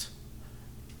most?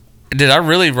 Did I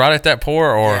really write it that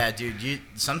poor? Or Yeah, dude.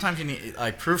 Sometimes you need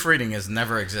proofreading has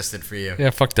never existed for you.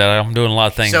 yeah, fuck that. I'm doing a lot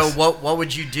of things. So what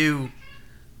would you do?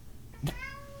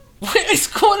 What is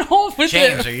going on with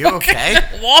James, are you okay?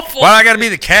 Waffles? Why do I gotta be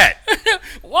the cat?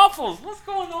 Waffles, what's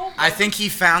going on? I think he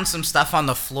found some stuff on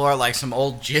the floor, like some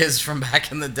old jizz from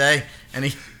back in the day, and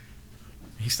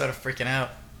he started freaking out.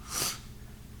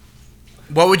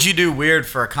 What would you do weird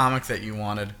for a comic that you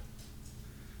wanted?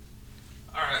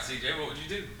 All right, CJ, what would you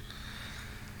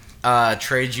do?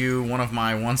 Trade you one of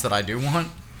my ones that I do want?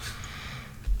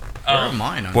 Where are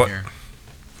mine on what? here?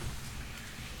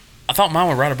 I thought mine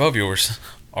were right above yours,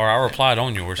 or I replied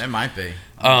on yours. They might be.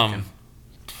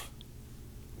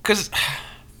 Because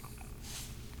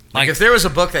Like if there was a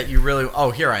book that you really...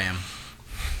 Oh, here I am.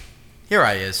 Here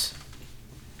I is.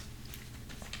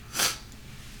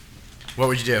 What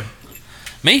would you do?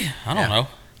 me, I don't know.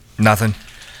 Nothing.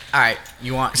 All right,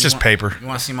 you want... It's you just want- paper. You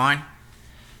want to see mine?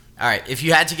 All right, if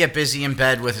you had to get busy in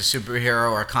bed with a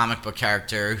superhero or a comic book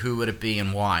character, who would it be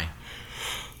and why?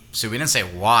 So we didn't say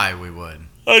why we would.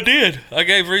 I did. I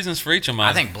gave reasons for each of mine.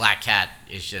 I think Black Cat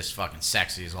is just fucking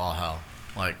sexy as all hell.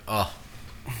 Like, oh,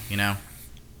 you know?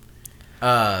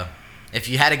 If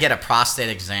you had to get a prostate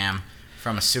exam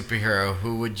from a superhero,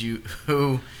 who would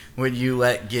you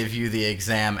let give you the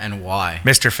exam and why?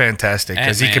 Mr. Fantastic,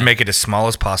 because he can Ant-Man. make it as small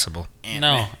as possible.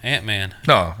 No, Ant-Man.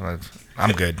 No,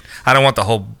 I'm good. I don't want the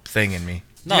whole thing in me.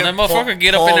 No, Yeah, that motherfucker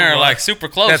get up in there like super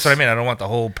close. That's what I mean. I don't want the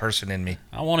whole person in me.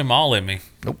 I want him all in me.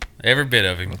 Nope. Every bit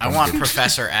of him. I want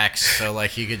Professor X, so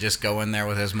like he could just go in there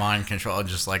with his mind control and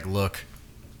just like look,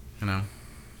 you know.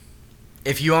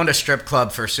 If you owned a strip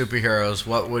club for superheroes,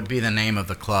 what would be the name of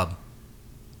the club?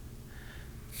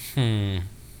 The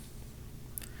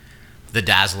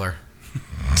Dazzler.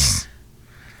 I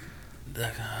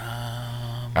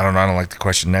don't know. I don't like the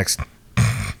question next.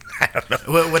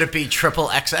 Would it be triple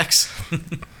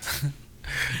XX?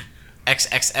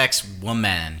 XXX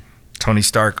woman. Tony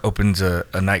Stark opens a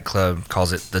nightclub,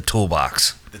 calls it the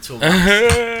Toolbox. The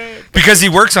toolbox. Because he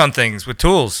works on things with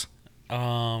tools.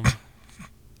 No,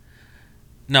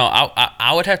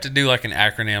 I would have to do like an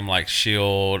acronym like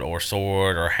SHIELD or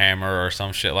SWORD or HAMMER or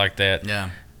some shit like that.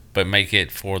 Yeah. But make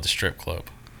it for the strip club.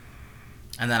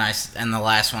 And then the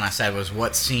last one I said was,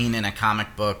 what scene in a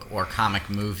comic book or comic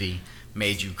movie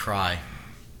made you cry?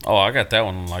 Oh, I got that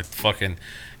one like fucking.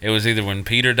 It was either when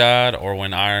Peter died or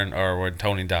when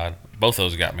Tony died. Both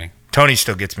those got me. Tony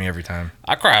still gets me every time.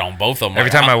 I cried on both of them.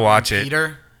 Every time I watch it.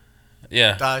 Peter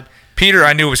Yeah. died. Peter,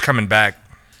 I knew was coming back.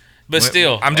 But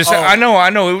still. I'm just. I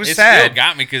know. It was It sad. still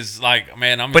got me because, like,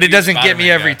 man, I'm a But it huge doesn't get me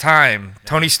Spider-Man every guy. time.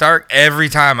 Tony Stark, every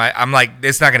time. I'm like,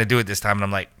 it's not going to do it this time. And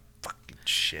I'm like, fucking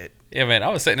shit. Yeah, man, I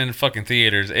was sitting in the fucking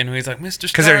theaters, and he's like,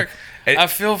 Mr. 'Cause they're- Stark, I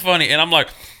feel funny. And I'm like,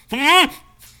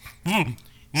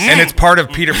 And it's part of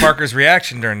Peter Parker's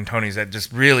reaction during Tony's that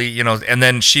just really, and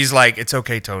then she's like, it's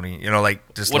okay, Tony.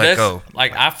 Like, just let go.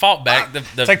 Like, I fought back.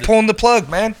 It's like pulling the plug,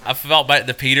 man. I felt back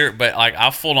to Peter, but, like, I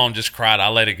full on just cried. I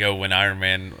let it go when Iron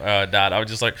Man died. I was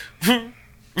just like,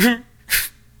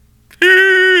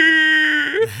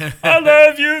 I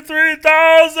love you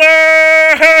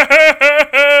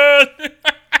 3,000.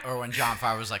 Or when John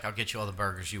Favreau was like, I'll get you all the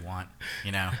burgers you want,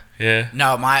 Yeah.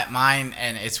 No, mine,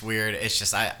 and it's weird. It's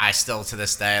just, I still, to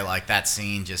this day, like, that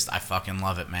scene, just, I fucking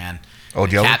love it, man. Oh,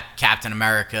 Joe? Captain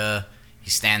America,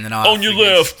 he's standing up. On your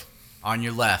left. On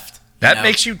your left. That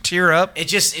makes you tear up. It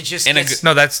just In a gets,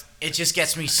 No, that's it just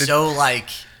gets me so, like,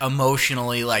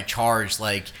 emotionally, like, charged.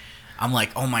 Like, I'm like,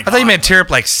 oh my God. I thought you meant like- tear up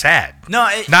like sad. No,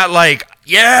 Not like,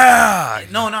 yeah.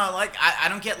 No, like I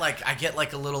don't get like I get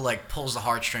like a little like pulls the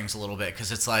heartstrings a little bit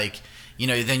because it's like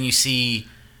then you see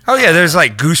Oh yeah, there's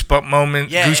like goosebump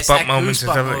moments, it's that goosebump moments and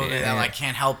goosebump stuff like moment that. that I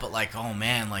can't help but like, oh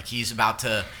man, like he's about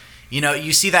to,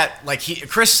 you see that like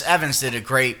Chris Evans did a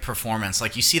great performance.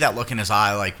 Like you see that look in his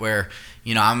eye, like where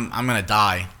I'm gonna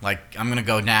die, like I'm gonna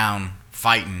go down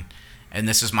fighting. And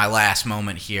this is my last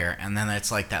moment here. And then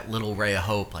it's like that little ray of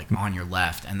hope, like on your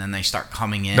left. And then they start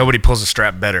coming in. Nobody pulls a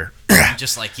strap better. I'm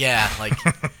just like, yeah, like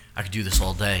I could do this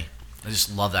all day. I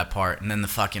just love that part. And then the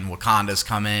fucking Wakandas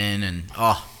come in, and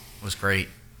it was great.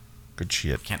 Good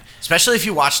shit. Especially if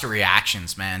you watch the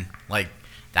reactions, man. Like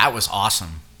that was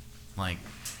awesome. Like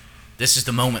this is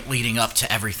the moment leading up to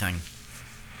everything.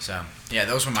 So yeah,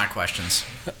 those were my questions.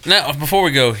 Now, before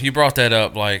we go, you brought that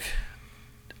up. Like,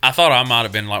 I thought I might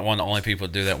have been like one of the only people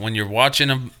to do that. When you're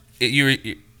watching you're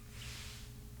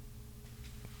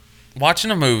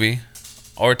watching a movie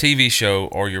or a TV show,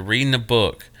 or you're reading a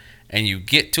book, and you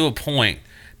get to a point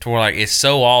to where like it's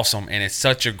so awesome and it's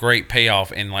such a great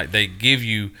payoff, and like they give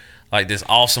you like this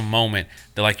awesome moment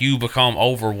that like you become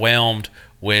overwhelmed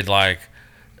with like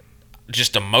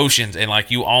just emotions, and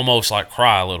like you almost like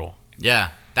cry a little. Yeah,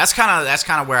 that's kind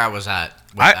of where I was at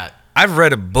with that. I've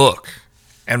read a book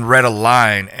and read a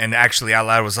line and actually out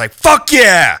loud was like, fuck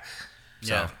yeah.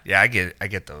 So, yeah, I get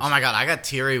those. Oh my God, I got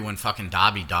teary when fucking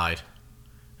Dobby died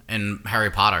in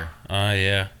Harry Potter.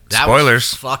 Yeah. That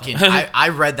Spoilers. was fucking. I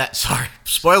read that. Sorry,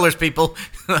 spoilers, people.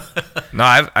 No,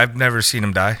 I've never seen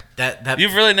him die. that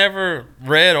You've really never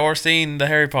read or seen the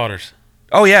Harry Potters?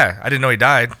 Oh yeah, I didn't know he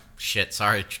died. shit.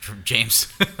 Sorry,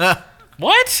 James.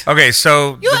 What? Okay,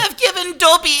 so You have given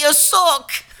Dobby a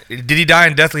sock. did he die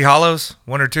in Deathly Hallows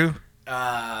 1 or 2?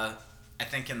 I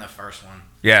think in the first one.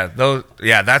 Yeah,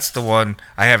 that's the one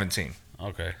I haven't seen.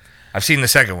 Okay. I've seen the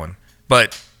second one,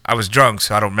 but I was drunk,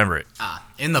 so I don't remember it.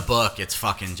 In the book, it's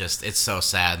fucking just. It's so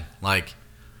sad. Like.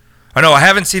 Oh no, I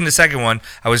haven't seen the second one.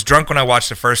 I was drunk when I watched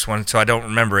the first one, so I don't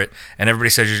remember it. And everybody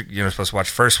says you're supposed to watch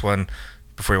the first one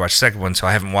before you watch the second one, so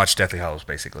I haven't watched Deathly Hallows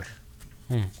basically.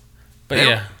 But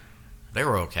yeah. They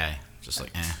were okay. Just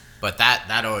like, eh. But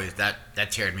that always that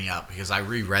teared me up because I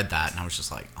reread that and I was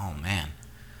just like, oh man,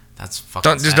 that's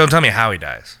fucking. Don't tell me how he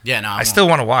dies. Yeah, no. I still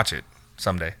want to watch it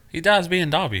someday. He dies being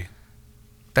Dobby.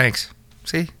 Thanks.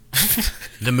 See,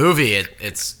 the movie.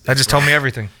 It's. that just told me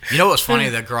everything. You know what's funny?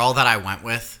 The girl that I went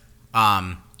with, she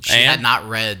And? had not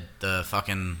read the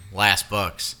fucking last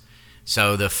books,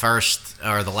 so the first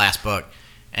or the last book,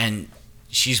 and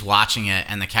she's watching it,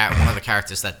 and one of the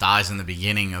characters that dies in the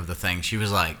beginning of the thing, she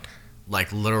was like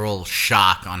literal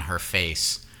shock on her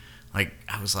face. Like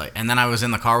I was like, and then I was in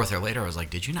the car with her later. I was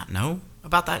like, "Did you not know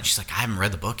about that?" And she's like, "I haven't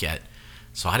read the book yet,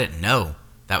 so I didn't know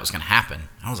that was gonna happen."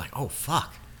 And I was like, "Oh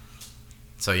fuck."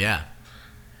 So yeah,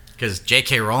 because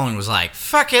J.K. Rowling was like,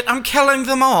 "Fuck it, I'm killing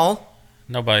them all."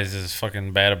 Nobody's as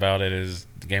fucking bad about it as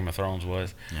Game of Thrones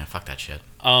was. Yeah, fuck that shit.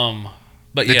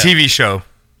 But The yeah. TV show.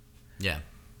 Yeah.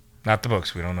 Not the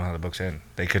books. We don't know how the books end.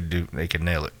 They could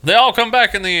nail it. They all come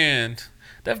back in the end.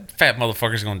 That fat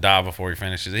motherfucker's gonna die before he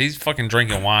finishes. He's fucking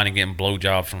drinking wine and getting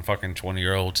blowjobs from fucking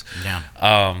 20-year-olds. Yeah.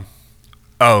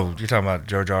 Oh, you're talking about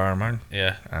George R. R. Martin?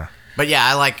 Yeah. But yeah,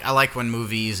 I like when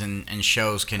movies and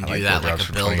shows can do that, like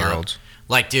a build up.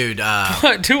 Like, dude,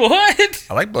 What? Do what?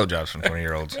 I like blowjobs from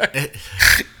 20-year-olds.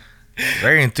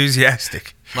 Very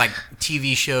enthusiastic. like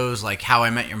TV shows like How I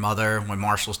Met Your Mother when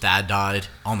Marshall's dad died.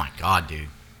 Oh my god, dude!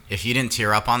 If you didn't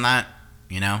tear up on that,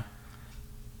 you know.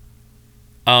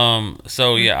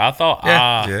 So yeah, I thought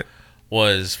Yeah.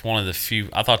 was one of the few.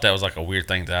 I thought that was like a weird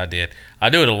thing that I did. I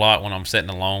do it a lot when I'm sitting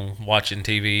alone watching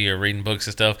TV or reading books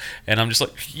and stuff, and I'm just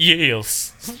like,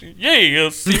 yes,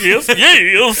 yes, yes,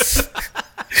 yes.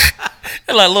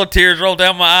 And like little tears roll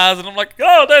down my eyes, and I'm like,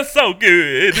 oh, that's so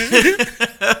good.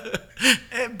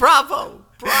 Bravo,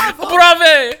 bravo.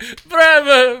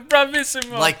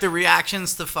 Bravissimo. Like the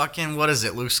reactions to fucking, what is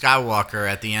it, Luke Skywalker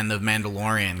at the end of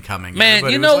Mandalorian coming. Man,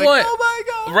 Everybody you was know like, what? Oh my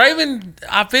god. Raven,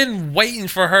 I've been waiting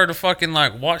for her to fucking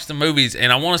like watch the movies,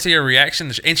 and I want to see her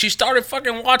reaction. And she started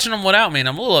fucking watching them without me, and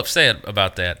I'm a little upset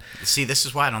about that. See, this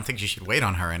is why I don't think you should wait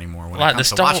on her anymore when Like it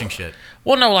comes to watching shit.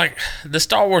 Well, no, like the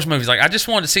Star Wars movies. Like I just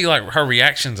wanted to see like her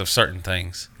reactions of certain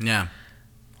things. Yeah.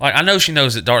 Like I know she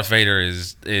knows that Darth Vader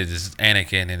is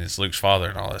Anakin and is Luke's father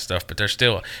and all that stuff, but they're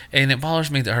still. And it bothers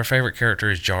me that her favorite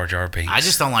character is Jar Jar Binks. I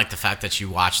just don't like the fact that you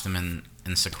watch them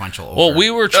in sequential order. Well,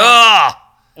 we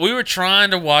were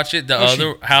trying to watch it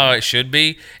how it should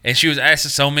be, and she was asking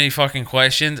so many fucking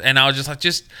questions, and I was just like,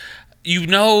 you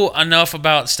know enough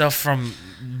about stuff from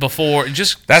before,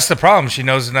 just. That's the problem. She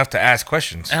knows enough to ask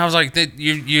questions. And I was like,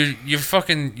 you're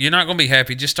not gonna be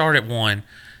happy. Just start at 1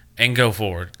 and go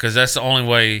forward, because that's the only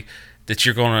way that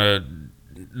you're gonna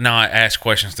not ask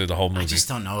questions through the whole movie. I just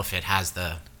don't know if it has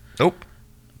the. Nope.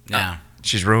 Yeah.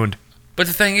 She's ruined. But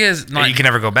the thing is, like, You can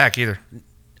never go back either.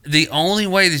 the only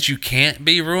way that you can't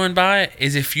be ruined by it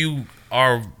is if you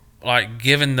are like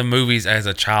given the movies as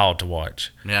a child to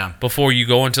watch. Yeah. Before you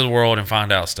go into the world and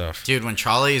find out stuff. Dude, when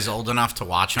Charlie is old enough to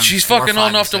watch them, She's 4, fucking 5, old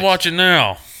enough to and 6. watch it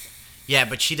now. Yeah,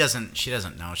 but she doesn't know.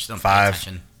 She doesn't 5. pay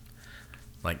attention.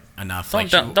 Like enough.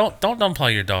 Don't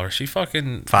play your daughter. She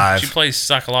fucking 5. She plays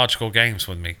psychological games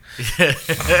with me.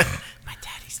 My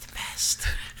daddy's the best.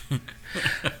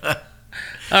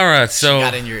 All right, so She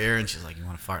got in your ear and she's like, "You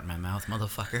want to fart in my mouth,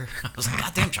 motherfucker?" I was like,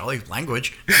 "Goddamn, Charlie,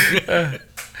 language."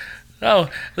 oh,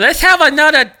 let's have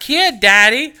another kid,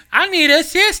 Daddy. I need a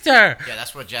sister. Yeah,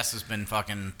 that's what Jess has been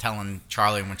fucking telling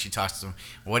Charlie when she talks to him.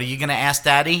 What are you gonna ask,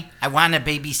 Daddy? I want a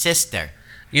baby sister.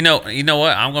 You know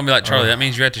what? I'm gonna be like Charlie. That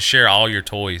means you have to share all your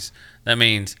toys. That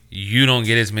means you don't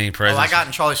get as many presents. Well, I got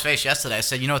in Charlie's face yesterday. I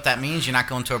said, "You know what that means? You're not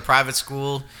going to a private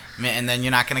school, and then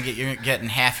you're not gonna getting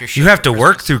half your shit." You have to for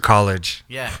work Christmas." through college.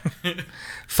 Yeah.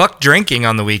 Fuck drinking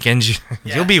on the weekends.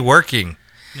 Yeah. You'll be working.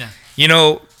 Yeah. You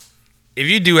know, if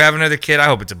you do have another kid, I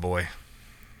hope it's a boy.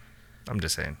 I'm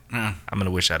just saying. Yeah. I'm going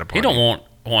to wish that upon You don't want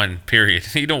one,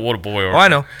 period. You don't want a boy or. Oh, I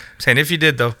know. I'm saying if you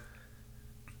did, though.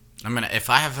 If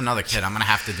I have another kid, I'm gonna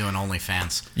have to do an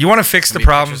OnlyFans. You want to fix the Be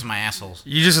problem. pictures of my assholes.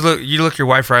 You just look your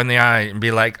wife right in the eye and be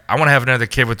like, I want to have another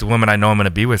kid with the woman I know I'm going to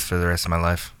be with for the rest of my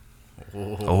life.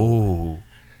 Oh.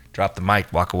 Drop the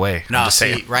mic, walk away. No, I'm just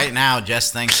see, saying. right now,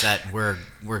 Jess thinks that we're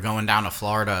going down to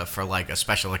Florida for like a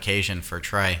special occasion for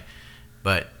Trey,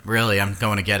 but really, I'm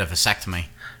going to get a vasectomy.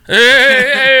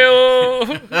 Hey,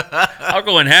 I'll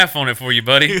go in half on it for you,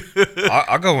 buddy.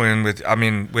 I'll go in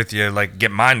with you, like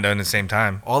get mine done at the same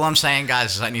time. All I'm saying,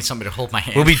 guys, is I need somebody to hold my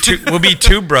hand. We'll be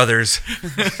two brothers.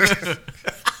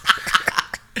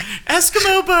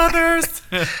 Eskimo brothers.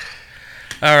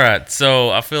 All right, so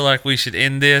I feel like we should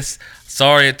end this.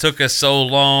 Sorry it took us so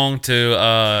long to.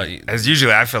 As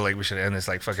usually, I feel like we should end this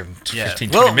like fucking 15,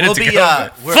 20 We'll minutes be, ago.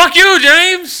 Fuck you,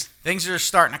 James. Things are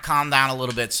starting to calm down a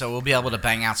little bit, so we'll be able to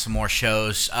bang out some more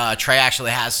shows. Trey actually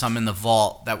has some in the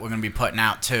vault that we're going to be putting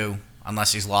out too,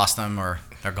 unless he's lost them or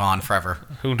they're gone forever.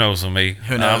 Who knows with me?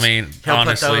 Who knows? I mean, He'll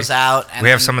honestly, put those out. And We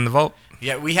have then- some in the vault.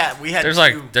 Yeah, we had. there's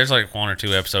like 1 or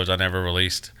 2 episodes I never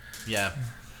released. Yeah,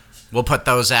 we'll put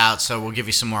those out. So we'll give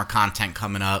you some more content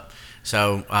coming up.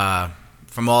 So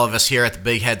from all of us here at the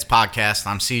Big Heads Podcast,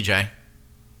 I'm CJ.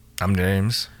 I'm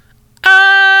James.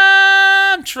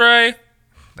 I'm Trey.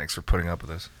 Thanks for putting up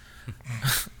with us.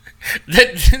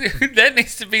 That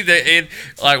needs to be the end.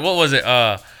 Like, what was it?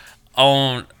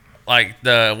 On like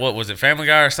what was it? Family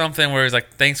Guy or something, where it's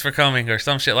like, "Thanks for coming" or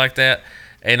some shit like that.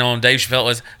 And on Dave Chappelle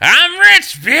was, "I'm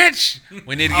rich, bitch."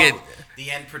 We need to get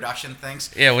the end production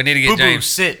things. we need to get Boo-boo, James.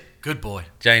 sit. Good boy.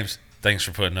 James, thanks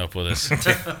for putting up with us.